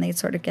 and then they'd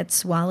sort of get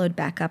swallowed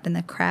back up in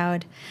the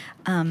crowd.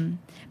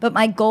 But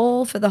my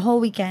goal for the whole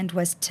weekend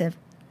was to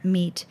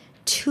meet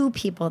 2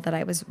 people that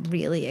I was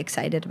really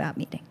excited about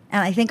meeting.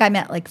 And I think I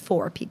met like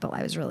 4 people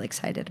I was really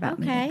excited about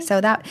meeting.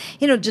 So that,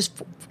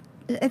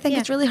 I think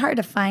it's really hard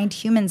to find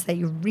humans that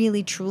you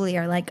really, truly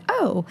are like,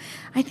 oh,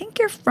 I think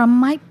you're from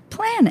my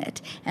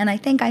planet. And I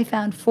think I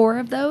found 4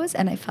 of those,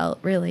 and I felt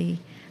really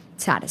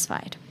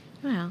satisfied.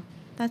 Wow,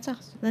 that's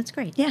awesome. That's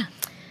great. Yeah.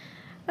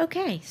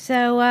 Okay,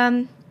 so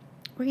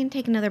we're going to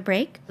take another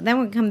break. Then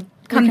we're going to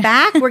come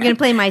back. We're going to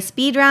play my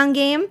speed round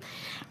game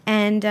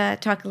and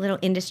talk a little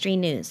industry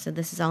news. So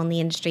this is All in the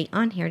Industry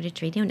on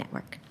Heritage Radio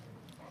Network.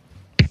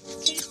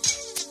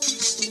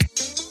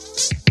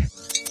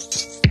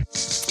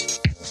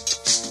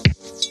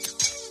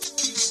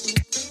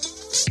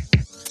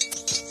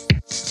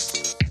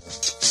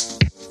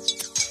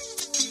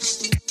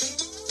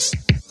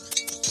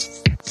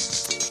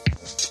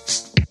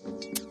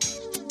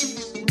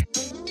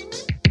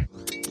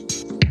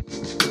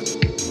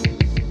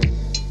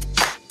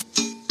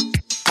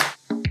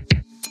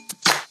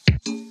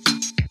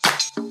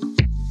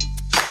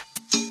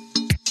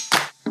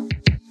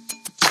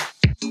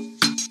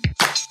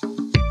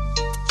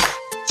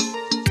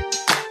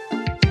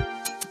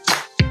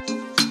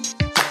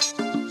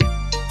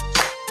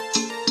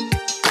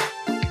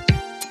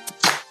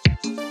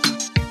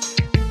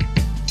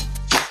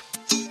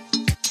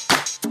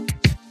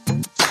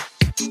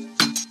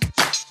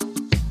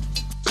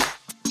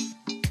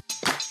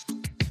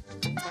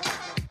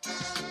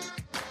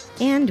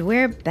 And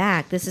we're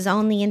back. This is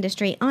All in the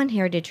Industry on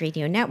Heritage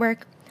Radio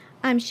Network.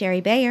 I'm Sherry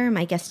Bayer.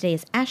 My guest today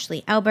is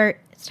Ashley Albert.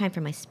 It's time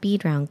for my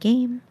speed round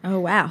game. Oh,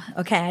 wow.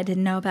 Okay, I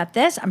didn't know about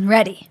this. I'm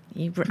ready.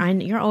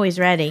 You're always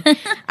ready.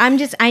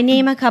 I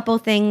name a couple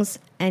things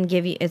and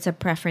give you, it's a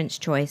preference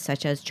choice,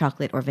 such as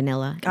chocolate or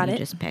vanilla. Got it. You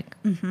just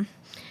pick. Mm-hmm.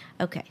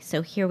 Okay,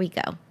 so here we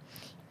go.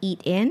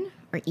 Eat in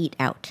or eat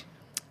out?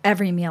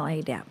 Every meal I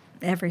eat out.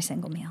 Every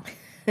single meal.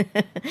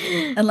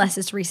 Unless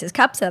it's Reese's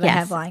Cups that I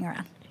have lying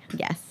around.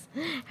 Yes.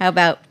 How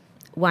about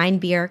wine,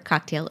 beer,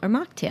 cocktail, or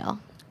mocktail?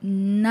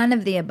 None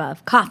of the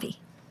above. Coffee.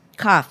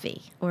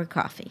 Coffee or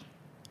coffee?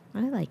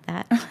 I like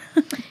that.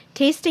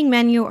 Tasting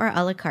menu or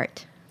a la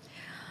carte?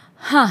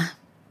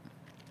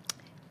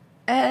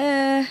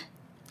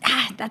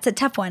 That's a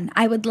tough one.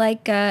 I would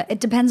like, it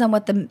depends on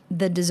what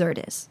the dessert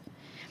is.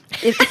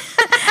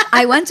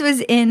 I once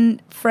was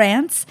in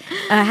France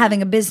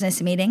having a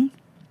business meeting,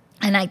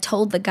 and I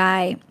told the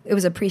guy, it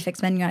was a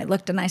prefix menu, and I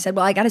looked and I said,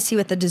 well, I got to see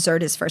what the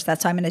dessert is first.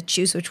 That's how I'm going to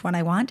choose which one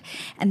I want.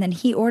 And then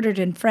he ordered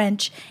in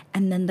French,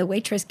 and then the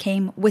waitress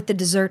came with the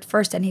dessert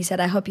first, and he said,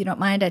 I hope you don't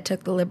mind. I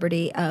took the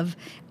liberty of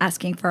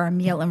asking for our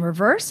meal in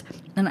reverse.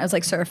 And I was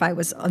like, sir, if I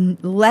was a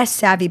less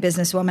savvy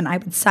businesswoman, I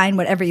would sign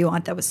whatever you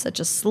want. That was such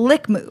a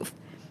slick move.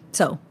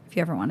 So if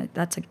you ever wanted,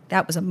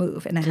 that was a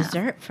move and a half.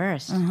 Dessert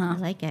first. I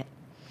like it.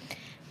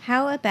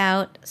 How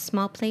about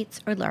small plates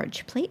or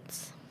large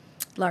plates?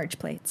 Large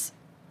plates.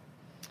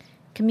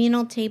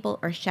 Communal table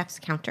or chef's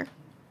counter?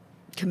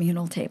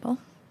 Communal table.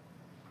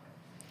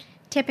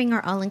 Tipping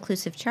or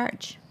all-inclusive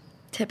charge?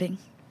 Tipping.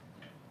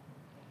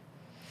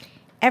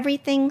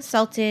 Everything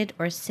salted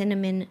or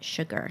cinnamon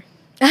sugar?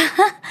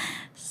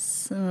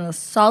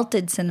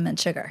 Salted cinnamon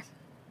sugar.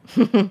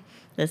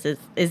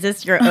 Is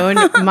this your own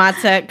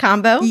matzo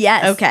combo?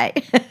 Yes. Okay.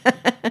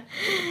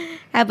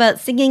 How about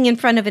singing in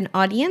front of an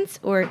audience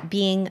or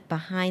being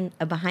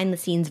a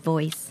behind-the-scenes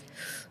voice?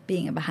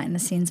 Being a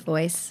behind-the-scenes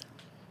voice.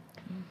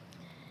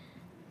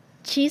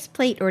 Cheese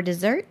plate or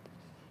dessert?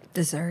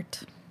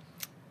 Dessert.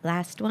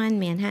 Last one,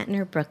 Manhattan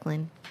or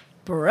Brooklyn?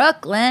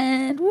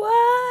 Brooklyn.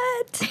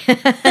 What?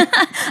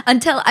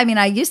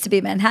 I used to be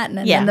Manhattan,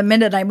 and then the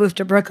minute I moved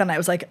to Brooklyn, I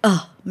was like,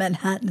 oh,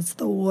 Manhattan is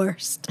the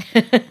worst.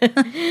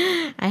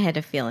 I had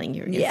a feeling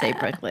you were going to say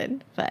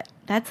Brooklyn, but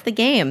that's the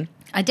game.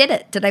 I did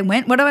it. Did I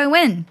win? What do I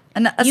win?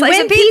 A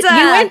slice of pizza.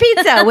 You win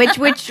pizza,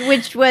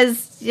 which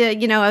was,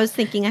 I was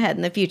thinking ahead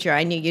in the future.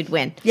 I knew you'd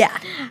win. Yeah.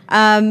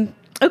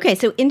 Okay,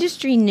 so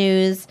industry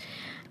news.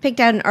 Picked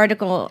out an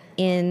article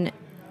in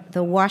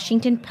the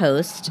Washington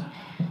Post.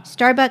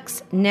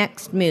 Starbucks'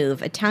 next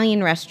move,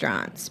 Italian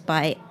restaurants,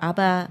 by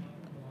Abba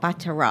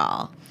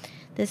Batteral.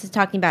 This is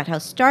talking about how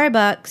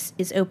Starbucks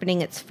is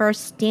opening its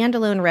first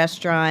standalone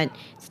restaurant.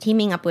 It's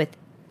teaming up with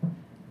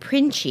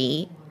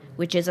Princi,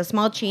 which is a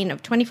small chain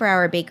of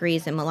 24-hour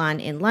bakeries in Milan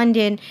and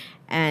London,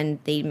 and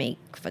they make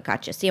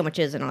focaccia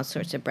sandwiches and all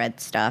sorts of bread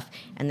stuff.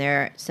 And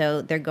they're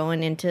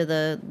going into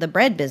the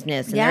bread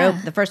business.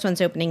 And the first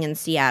one's opening in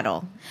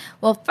Seattle.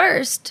 Well,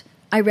 first,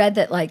 I read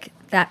that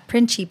that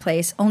Princi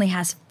place only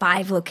has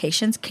 5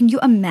 locations. Can you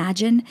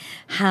imagine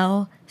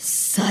how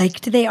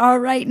psyched they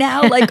are right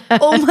now?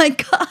 Oh my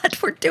God,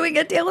 we're doing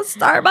a deal with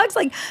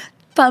Starbucks.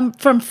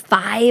 From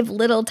 5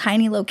 little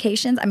tiny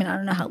locations. I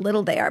don't know how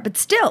little they are, but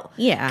still.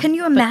 Yeah. Can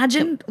you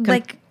imagine?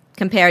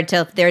 Compared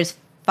to there's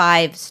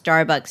 5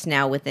 Starbucks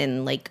now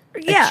within a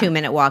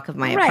 2-minute walk of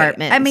my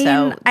apartment.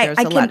 So there's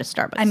a lot of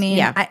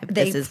Starbucks.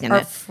 They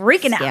are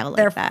freaking out.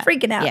 They're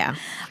freaking out.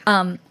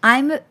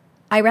 Yeah.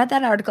 I read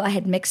that article. I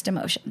had mixed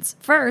emotions.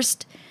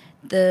 First,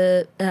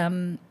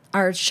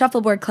 our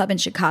Shuffleboard club in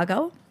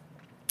Chicago,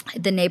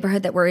 the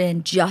neighborhood that we're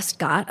in, just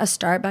got a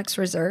Starbucks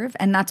reserve,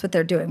 and that's what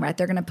they're doing, right?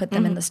 They're going to put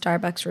them in the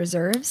Starbucks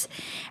reserves.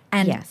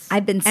 And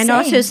I've been saying... And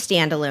also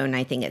standalone,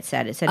 I think it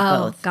said. It said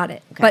both. Got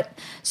it. Okay. But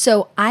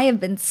so I have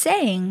been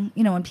saying,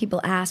 when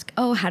people ask,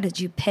 oh, how did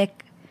you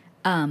pick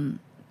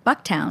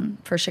Bucktown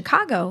for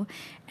Chicago?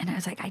 And I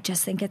was like, I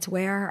just think it's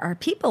where our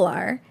people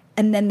are.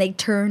 And then they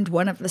turned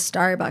one of the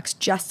Starbucks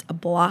just a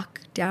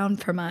block down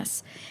from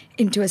us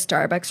into a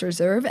Starbucks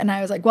reserve. And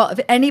I was like, well, if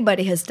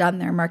anybody has done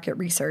their market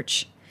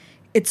research,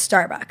 it's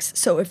Starbucks.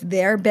 So if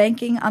they're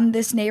banking on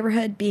this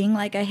neighborhood being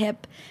a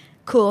hip,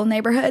 cool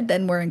neighborhood,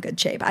 then we're in good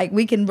shape.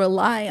 We can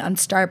rely on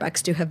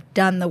Starbucks to have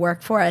done the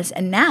work for us.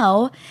 And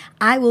now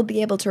I will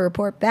be able to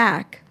report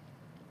back.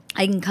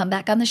 I can come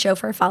back on the show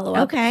for a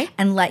follow-up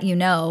and let you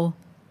know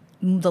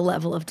the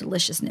level of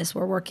deliciousness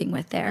we're working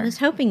with there. I was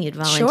hoping you'd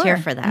volunteer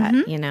for that.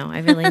 I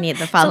really need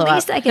the follow-up.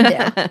 It's the least I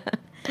can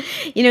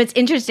do. It's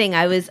interesting.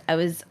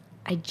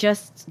 I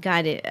just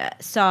got it,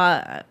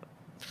 saw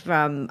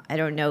from, I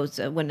don't know,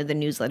 one of the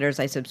newsletters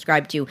I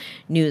subscribe to,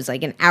 news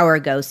an hour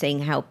ago saying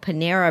how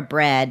Panera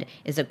Bread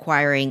is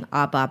acquiring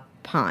Abba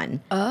Pan,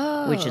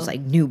 which is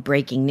new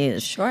breaking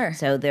news. Sure.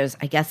 So there's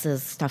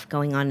stuff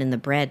going on in the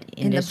bread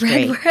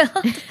industry. In the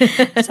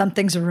bread world.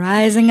 Something's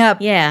rising up.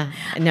 Yeah.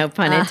 No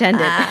pun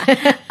intended.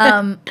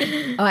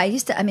 I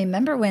used to,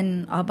 remember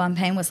when Au Bon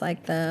Pain was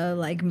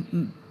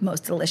the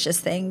most delicious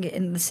thing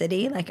in the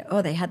city?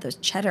 They had those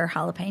cheddar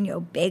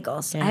jalapeno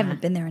bagels. Yeah. I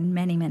haven't been there in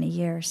many, many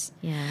years.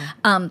 Yeah.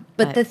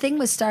 But the thing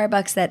with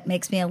Starbucks that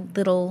makes me a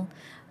little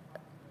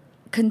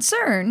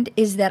concerned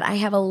is that I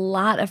have a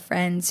lot of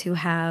friends who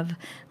have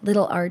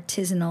little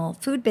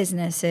artisanal food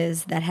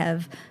businesses that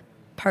have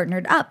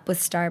partnered up with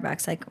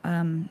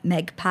Starbucks,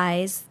 Meg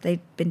Pies. They've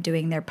been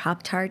doing their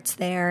Pop-Tarts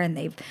there, and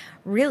they've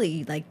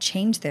really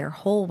changed their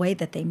whole way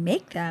that they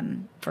make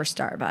them for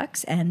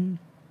Starbucks. And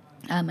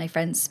my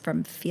friends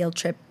from Field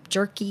Trip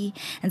Jerky.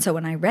 And so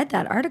when I read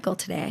that article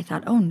today, I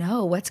thought, oh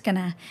no,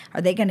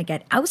 are they going to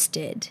get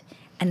ousted?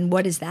 And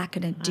what is that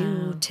going to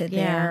do to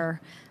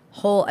their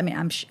whole,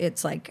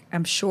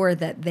 I'm sure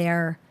that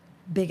their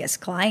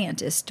biggest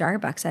client is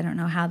Starbucks. I don't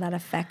know how that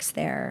affects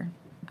their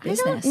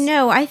business. I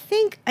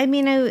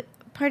don't know.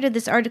 Part of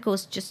this article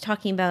is just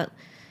talking about,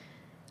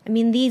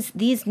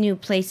 these new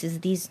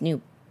places, these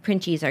new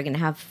Princi's are going to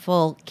have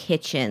full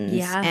kitchens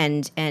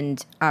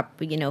and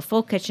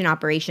full kitchen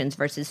operations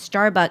versus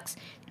Starbucks.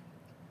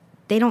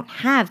 They don't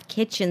have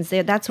kitchens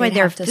there. That's why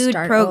their food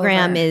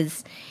program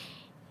is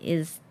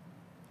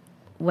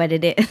what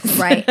it is.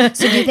 Right.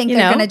 So do you think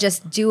they're going to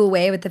just do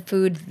away with the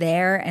food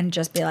there and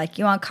just be like,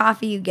 you want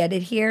coffee, you get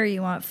it here.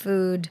 You want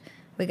food,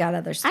 we got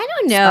other spots. I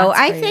don't know.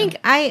 I think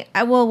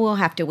we'll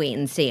have to wait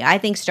and see. I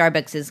think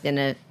Starbucks is going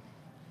to,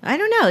 I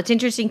don't know. It's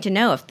interesting to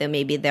know if they'll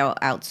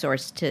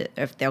outsource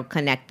if they'll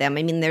connect them.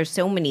 There's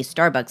so many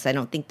Starbucks. I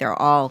don't think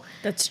they're all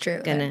that's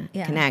true going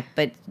to connect.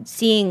 But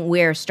seeing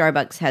where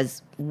Starbucks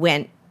has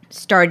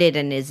started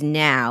and is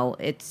now,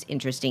 it's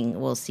interesting.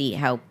 We'll see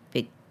how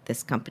big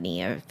this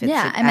company if it's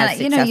as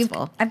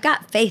successful. I've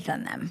got faith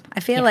in them.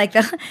 I feel like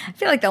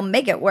they'll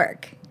make it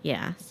work.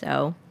 Yeah.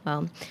 So,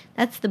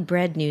 that's the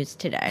bread news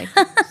today.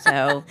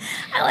 So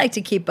I like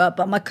to keep up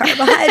on my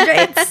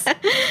carbohydrates.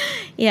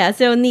 Yeah.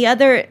 So, and the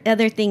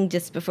other thing,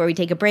 just before we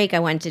take a break, I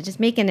wanted to just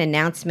make an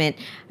announcement.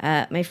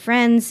 My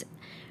friends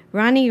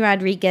Ronnie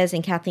Rodriguez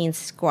and Kathleen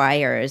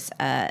Squires.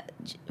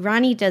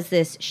 Ronnie does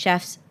this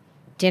chef's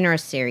dinner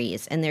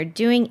series, and they're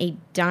doing a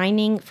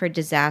dining for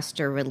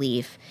disaster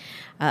relief,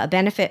 a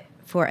benefit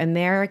for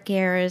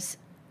AmeriCare's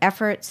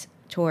efforts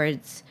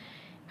towards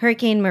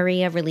Hurricane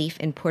Maria relief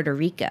in Puerto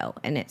Rico.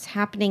 And it's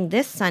happening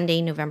this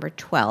Sunday, November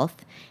 12th.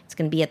 It's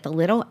going to be at the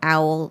Little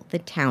Owl, the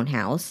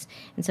Townhouse.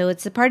 And so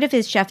it's a part of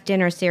his chef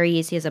dinner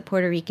series. He has a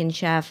Puerto Rican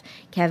chef,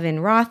 Kevin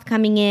Roth,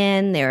 coming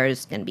in.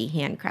 There's going to be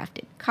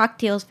handcrafted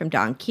cocktails from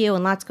Don Q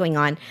and lots going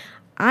on.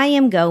 I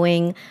am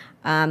going.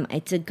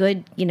 It's a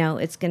good,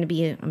 it's going to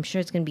be, I'm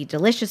sure it's going to be a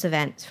delicious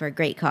event for a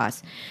great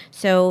cause.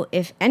 So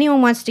if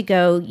anyone wants to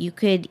go, you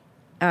could,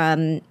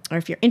 or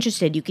if you're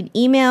interested, you can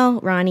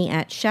email Ronnie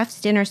at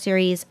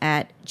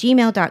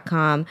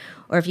chefsdinnerseries@gmail.com.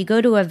 Or if you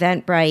go to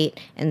Eventbrite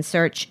and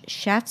search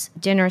Chef's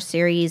Dinner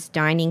Series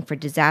Dining for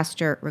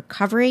Disaster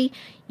Recovery,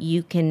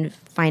 you can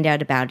find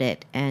out about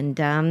it and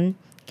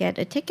get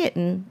a ticket,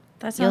 and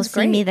you'll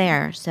see me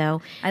there.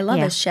 So I love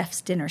a Chef's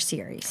Dinner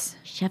Series.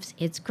 Chefs,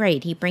 it's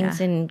great. He brings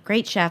in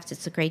great chefs.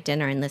 It's a great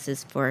dinner, and this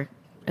is for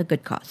a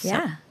good cause.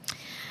 Yeah.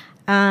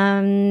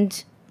 So.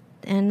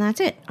 And that's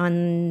it.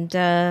 And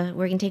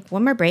we're going to take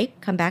one more break,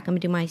 come back, I'm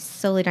going to do my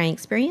solo dining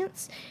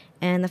experience,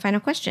 and the final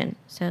question.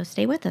 So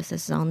stay with us.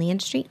 This is All in the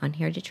Industry on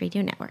Heritage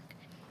Radio Network.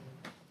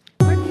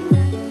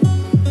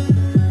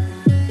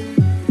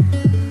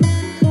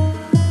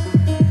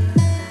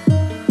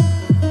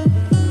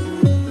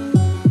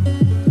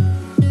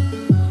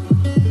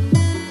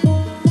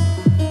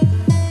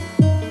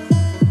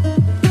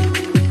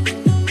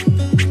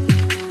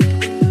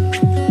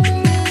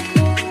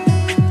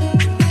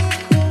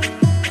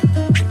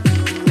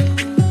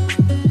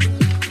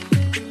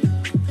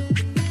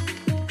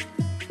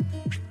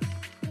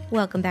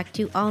 Welcome back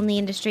to All in the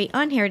Industry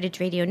on Heritage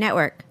Radio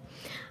Network.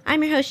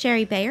 I'm your host,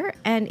 Sherry Bayer,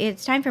 and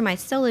it's time for my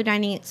solo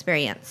dining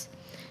experience.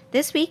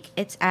 This week,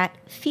 it's at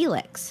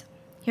Felix.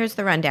 Here's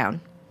the rundown.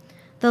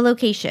 The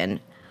location,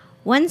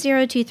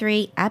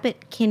 1023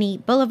 Abbot Kinney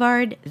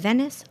Boulevard,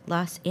 Venice,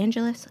 Los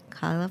Angeles,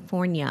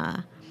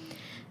 California.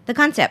 The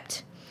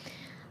concept,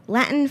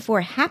 Latin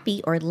for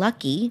happy or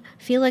lucky,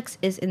 Felix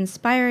is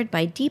inspired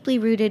by deeply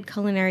rooted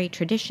culinary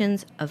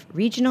traditions of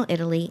regional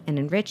Italy and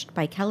enriched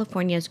by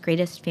California's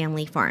greatest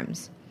family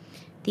farms.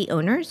 The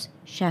owners,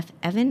 Chef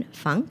Evan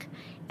Funk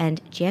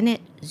and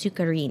Janet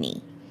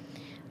Zuccarini.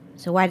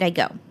 So why'd I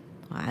go?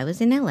 Well, I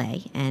was in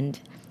LA, and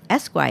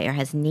Esquire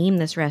has named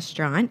this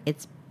restaurant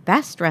its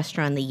best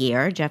restaurant of the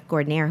year. Jeff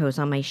Gordonier, who was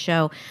on my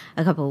show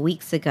a couple of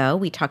weeks ago,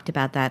 we talked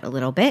about that a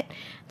little bit,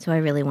 so I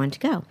really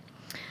wanted to go.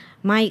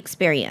 My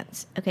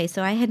experience. Okay,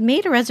 so I had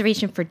made a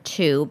reservation for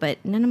 2,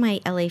 but none of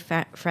my LA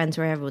friends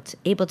were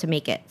able to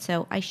make it.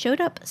 So I showed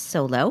up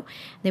solo.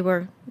 They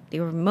were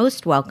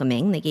most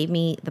welcoming. They gave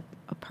me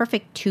a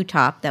perfect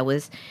 2-top that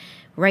was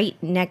right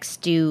next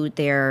to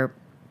their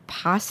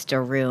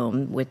pasta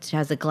room, which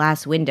has a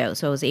glass window.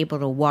 So I was able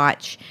to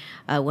watch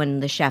one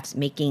of the chefs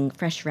making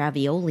fresh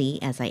ravioli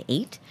as I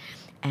ate.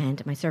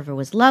 And my server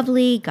was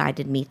lovely,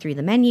 guided me through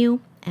the menu,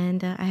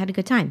 and I had a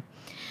good time.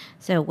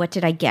 So what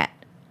did I get?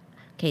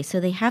 Okay, so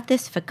they have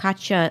this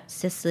focaccia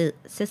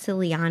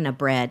Siciliana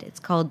bread. It's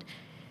called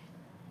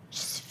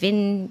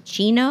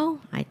Sfincino.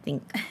 I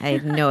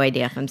have no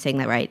idea if I'm saying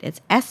that right. It's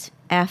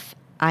Sfincione.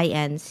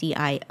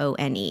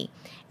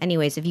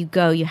 Anyways, if you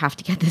go, you have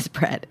to get this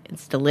bread.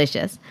 It's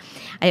delicious.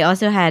 I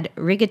also had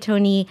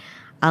rigatoni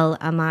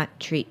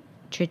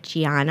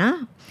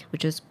all'amatriciana,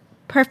 which was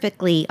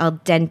perfectly al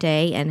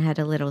dente and had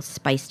a little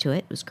spice to it.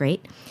 It was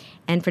great.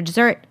 And for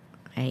dessert,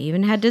 I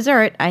even had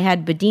dessert. I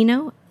had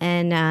budino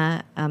and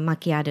a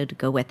macchiato to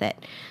go with it.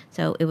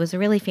 So it was a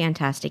really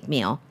fantastic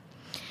meal.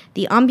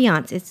 The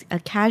ambiance is a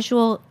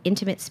casual,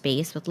 intimate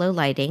space with low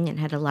lighting and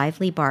had a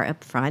lively bar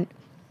up front.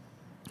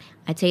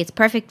 I'd say it's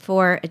perfect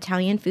for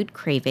Italian food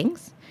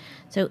cravings.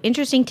 So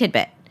interesting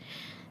tidbit.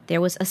 There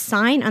was a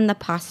sign on the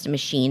pasta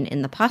machine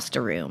in the pasta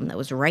room that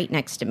was right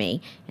next to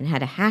me and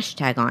had a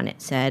hashtag on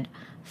it said,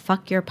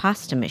 "Fuck your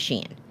pasta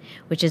machine,"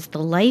 which is the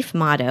life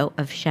motto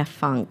of Chef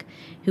Funk,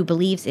 who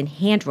believes in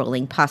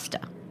hand-rolling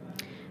pasta.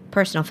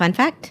 Personal fun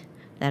fact,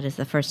 that is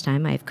the first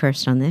time I've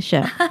cursed on this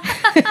show.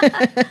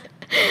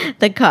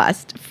 The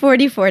cost,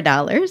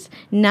 $44,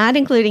 not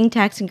including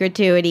tax and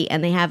gratuity,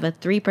 and they have a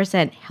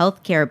 3%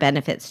 healthcare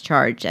benefits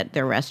charge at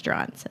their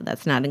restaurant, so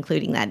that's not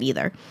including that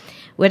either.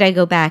 Would I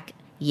go back?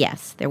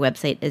 Yes. Their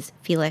website is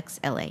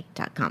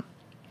felixla.com.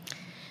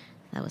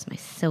 That was my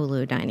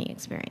solo dining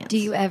experience. Do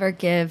you ever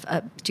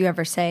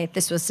say,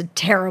 this was a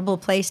terrible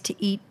place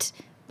to eat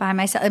by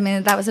myself? I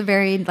mean, that was a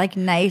very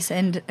nice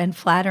and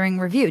flattering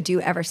review. Do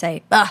you ever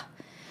say, that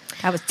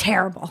was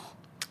terrible?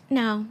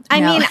 No.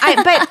 I'm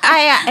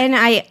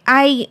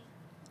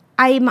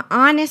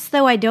honest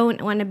though. I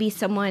don't want to be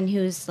someone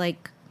who's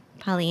like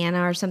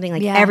Pollyanna or something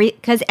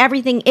because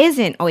everything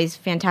isn't always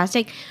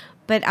fantastic,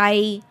 but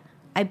I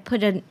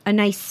put a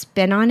nice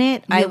spin on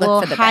it. I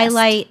will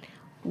highlight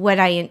what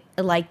I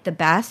like the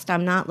best.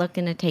 I'm not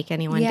looking to take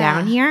anyone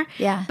down here.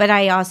 Yeah. But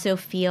I also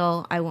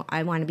feel I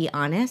want to be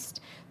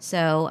honest.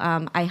 So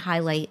I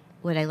highlight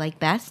what I like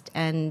best.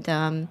 And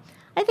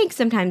I think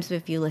sometimes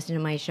if you listen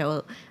to my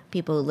show,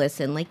 people who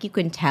listen, you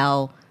can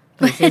tell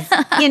places,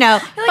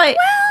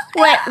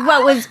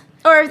 what was,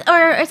 or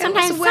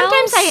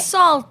sometimes I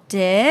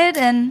salted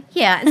and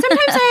and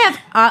sometimes I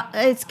have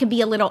it can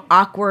be a little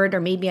awkward,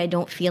 or maybe I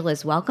don't feel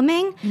as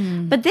welcoming.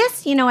 But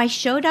this, I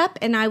showed up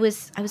and I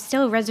was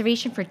still a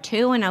reservation for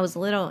 2, and I was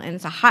and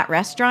it's a hot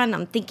restaurant.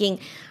 I'm thinking,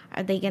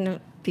 are they going to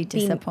be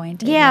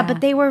disappointed? Yeah, but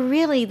they were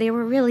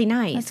really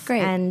nice. That's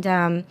great,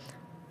 and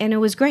it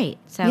was great.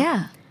 So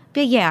yeah.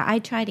 But yeah, I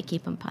try to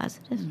keep them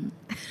positive.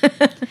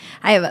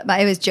 I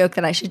always joke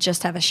that I should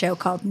just have a show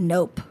called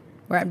Nope,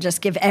 where I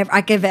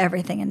give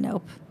everything a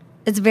nope.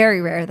 It's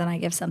very rare that I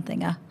give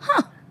something a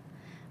huh.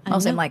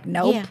 Mostly I'm like,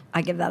 nope. Yeah.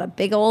 I give that a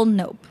big old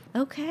nope.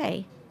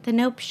 Okay. The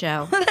Nope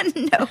Show.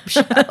 The Nope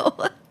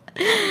Show.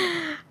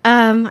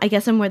 I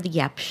guess I'm more the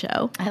Yep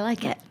Show. I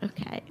like it.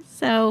 Okay.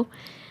 So,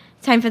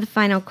 time for the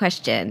final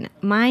question.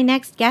 My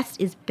next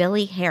guest is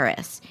Billy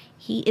Harris.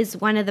 He is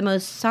one of the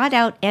most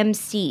sought-out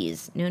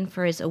MCs, known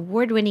for his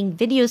award-winning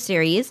video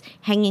series,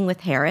 Hanging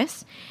with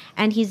Harris.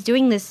 And he's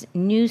doing this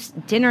new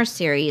dinner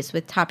series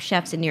with top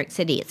chefs in New York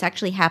City. It's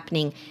actually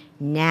happening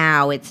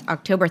now. It's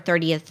October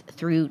 30th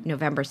through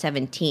November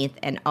 17th.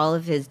 And all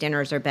of his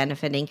dinners are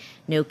benefiting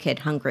No Kid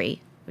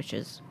Hungry, which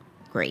is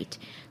great.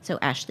 So,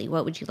 Ashley,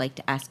 what would you like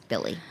to ask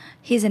Billy?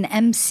 He's an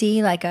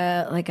MC, like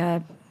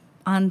a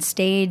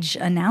on-stage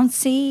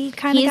announcey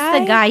kind of guy?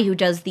 He's the guy who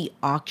does the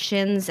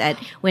auctions at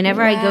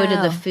whenever I go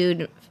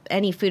to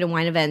any food and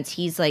wine events.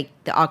 He's like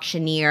the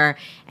auctioneer,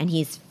 and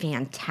he's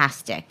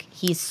fantastic.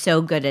 He's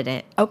so good at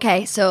it.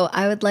 Okay, so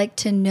I would like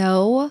to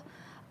know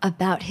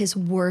about his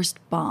worst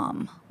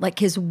bomb,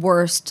 his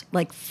worst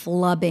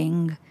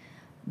flubbing,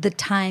 the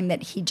time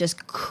that he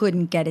just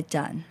couldn't get it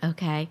done.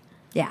 Okay.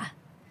 Yeah.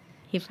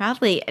 He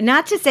probably,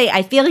 not to say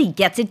I feel he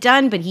gets it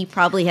done, but he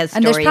probably has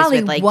stories. And there's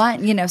probably with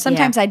one,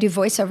 sometimes I do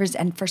voiceovers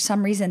and for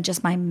some reason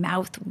just my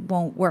mouth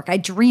won't work. I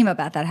dream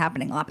about that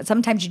happening a lot, but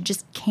sometimes you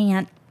just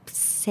can't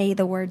say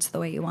the words the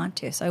way you want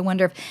to. So I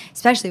wonder if,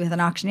 especially with an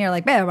auctioneer, I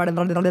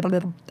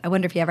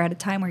wonder if you ever had a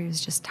time where he was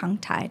just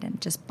tongue-tied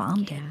and just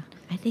bombed it.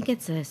 I think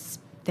it's a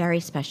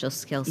very special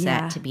skill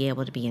set to be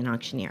able to be an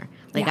auctioneer.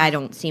 I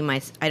don't see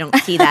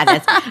that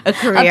as a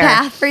career. A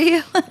path for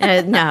you?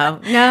 No,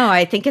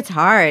 I think it's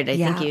hard. I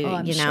think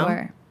I'm know.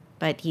 Sure.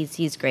 But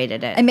he's great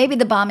at it. And maybe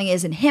the bombing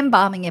isn't him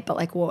bombing it,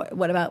 but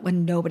what about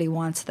when nobody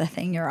wants the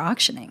thing you're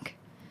auctioning?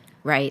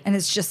 Right. And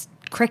it's just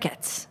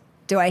crickets.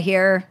 Do I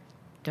hear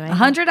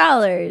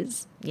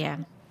 $100? Yeah.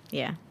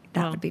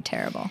 That would be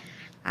terrible.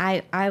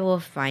 I will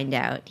find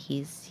out.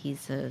 He's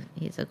a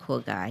cool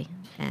guy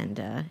and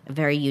a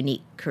very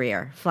unique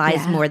career.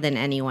 Flies more than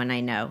anyone I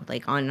know,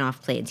 on and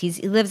off planes. He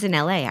lives in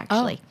LA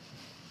actually.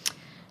 Oh.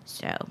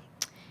 So,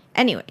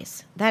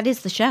 anyways, that is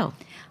the show.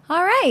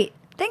 All right.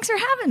 Thanks for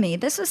having me.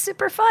 This was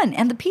super fun,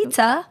 and the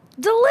pizza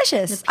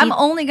delicious. I'm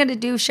only going to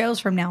do shows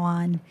from now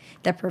on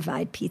that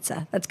provide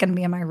pizza. That's going to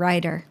be in my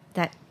rider.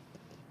 That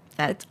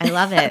I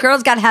love it.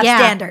 Girls got to have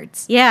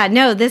standards. Yeah.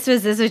 No, this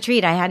was a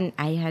treat.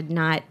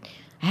 I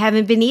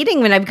haven't been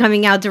eating when I'm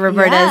coming out to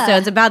Roberta's, so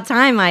it's about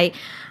time. I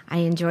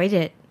enjoyed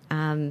it.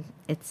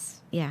 It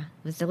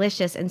was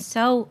delicious and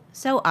so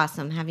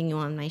awesome having you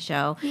on my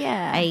show.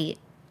 Yeah.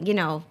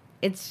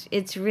 It's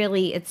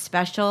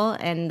special,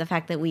 and the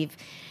fact that we've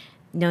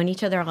known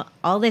each other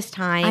all this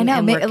time. I know,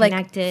 and we're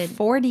connected.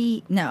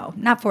 40, no,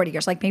 not 40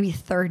 years, maybe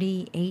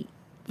 38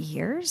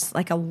 years,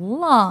 a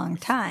long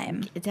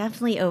time.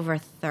 Definitely over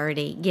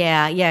 30.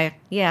 Yeah.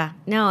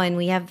 No, and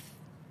we have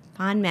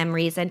fond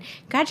memories, and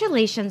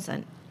congratulations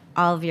on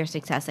all of your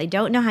success. I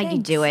don't know how you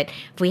do it.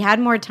 If we had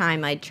more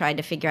time, I'd try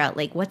to figure out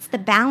what's the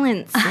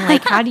balance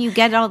and how do you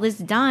get all this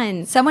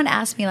done? Someone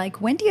asked me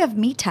when do you have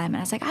me time? And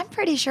I was I'm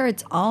pretty sure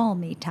it's all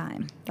me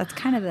time. That's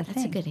kind of the thing.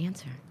 That's a good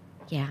answer.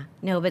 Yeah.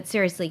 No, but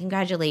seriously,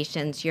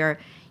 congratulations. You're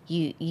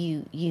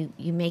you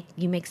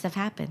make stuff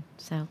happen.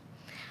 So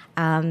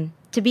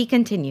to be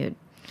continued.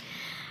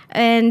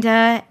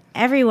 And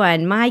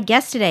everyone, my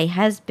guest today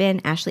has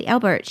been Ashley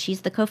Elbert.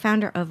 She's the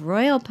co-founder of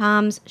Royal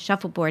Palms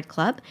Shuffleboard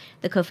Club,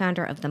 the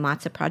co-founder of the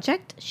Matzo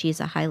Project. She's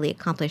a highly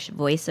accomplished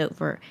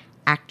voiceover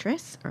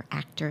actress, or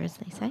actor as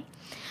they say.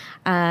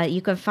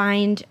 You can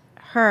find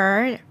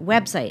her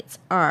websites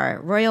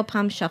are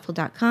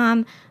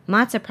royalpalmshuffle.com,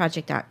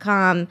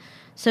 matzoproject.com,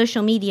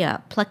 social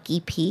media,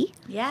 PluckEP,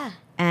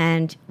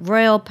 and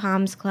Royal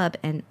Palms Club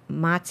and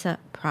Matzo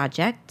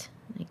Project.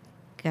 I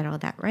got all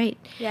that right.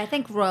 Yeah, I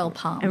think Royal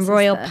Palms. And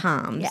Royal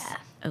Palms. Yeah.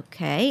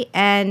 Okay.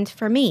 And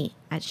for me,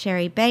 at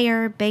Sherry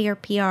Bayer, Bayer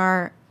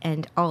PR,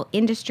 and All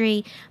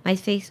Industry. My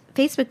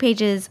Facebook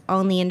page is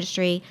All in the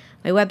Industry.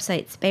 My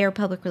website's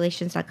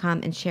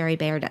BayerPublicRelations.com and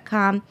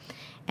SherryBayer.com.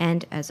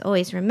 And as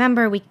always,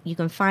 remember, you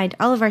can find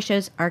all of our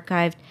shows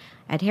archived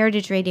at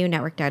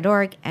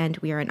heritageradionetwork.org, and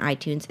we are on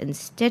iTunes and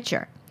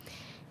Stitcher.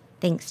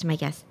 Thanks to my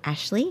guest,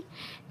 Ashley.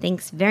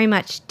 Thanks very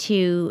much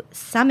to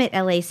Summit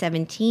LA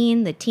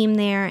 17, the team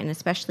there, and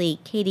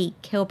especially Katie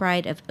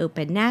Kilbride of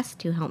Open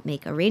Nest, who helped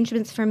make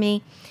arrangements for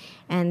me.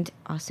 And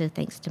also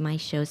thanks to my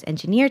show's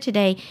engineer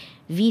today,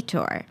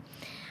 Vitor.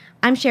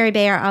 I'm Sherry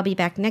Bayer. I'll be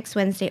back next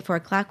Wednesday at 4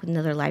 o'clock with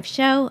another live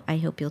show. I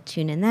hope you'll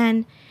tune in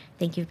then.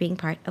 Thank you for being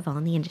part of All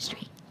in the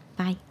Industry.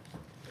 Bye.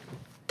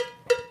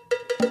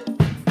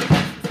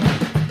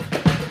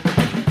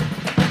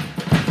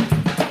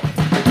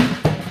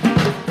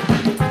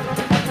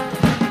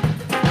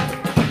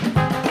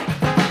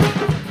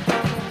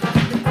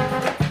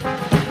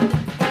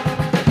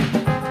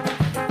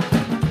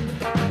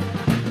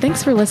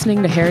 Thanks for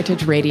listening to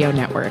Heritage Radio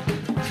Network,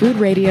 food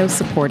radio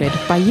supported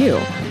by you.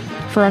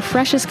 For our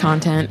freshest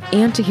content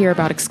and to hear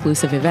about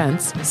exclusive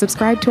events,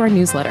 subscribe to our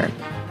newsletter.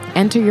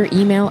 Enter your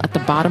email at the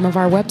bottom of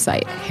our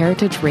website,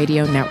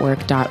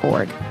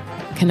 heritageradionetwork.org.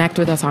 Connect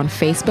with us on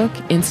Facebook,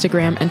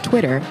 Instagram, and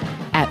Twitter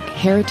at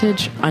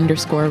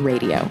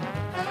heritage_radio.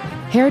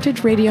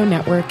 Heritage Radio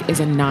Network is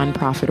a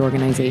nonprofit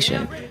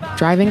organization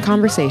driving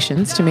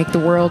conversations to make the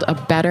world a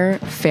better,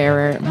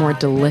 fairer, more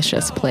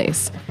delicious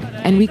place.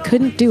 And we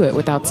couldn't do it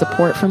without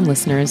support from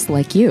listeners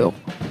like you.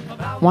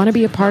 Want to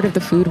be a part of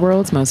the food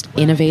world's most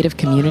innovative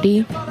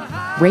community?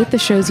 Rate the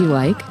shows you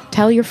like,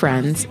 tell your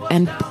friends,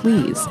 and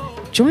please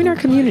join our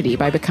community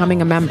by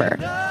becoming a member.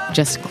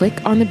 Just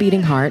click on the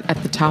beating heart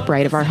at the top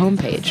right of our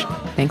homepage.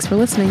 Thanks for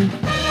listening.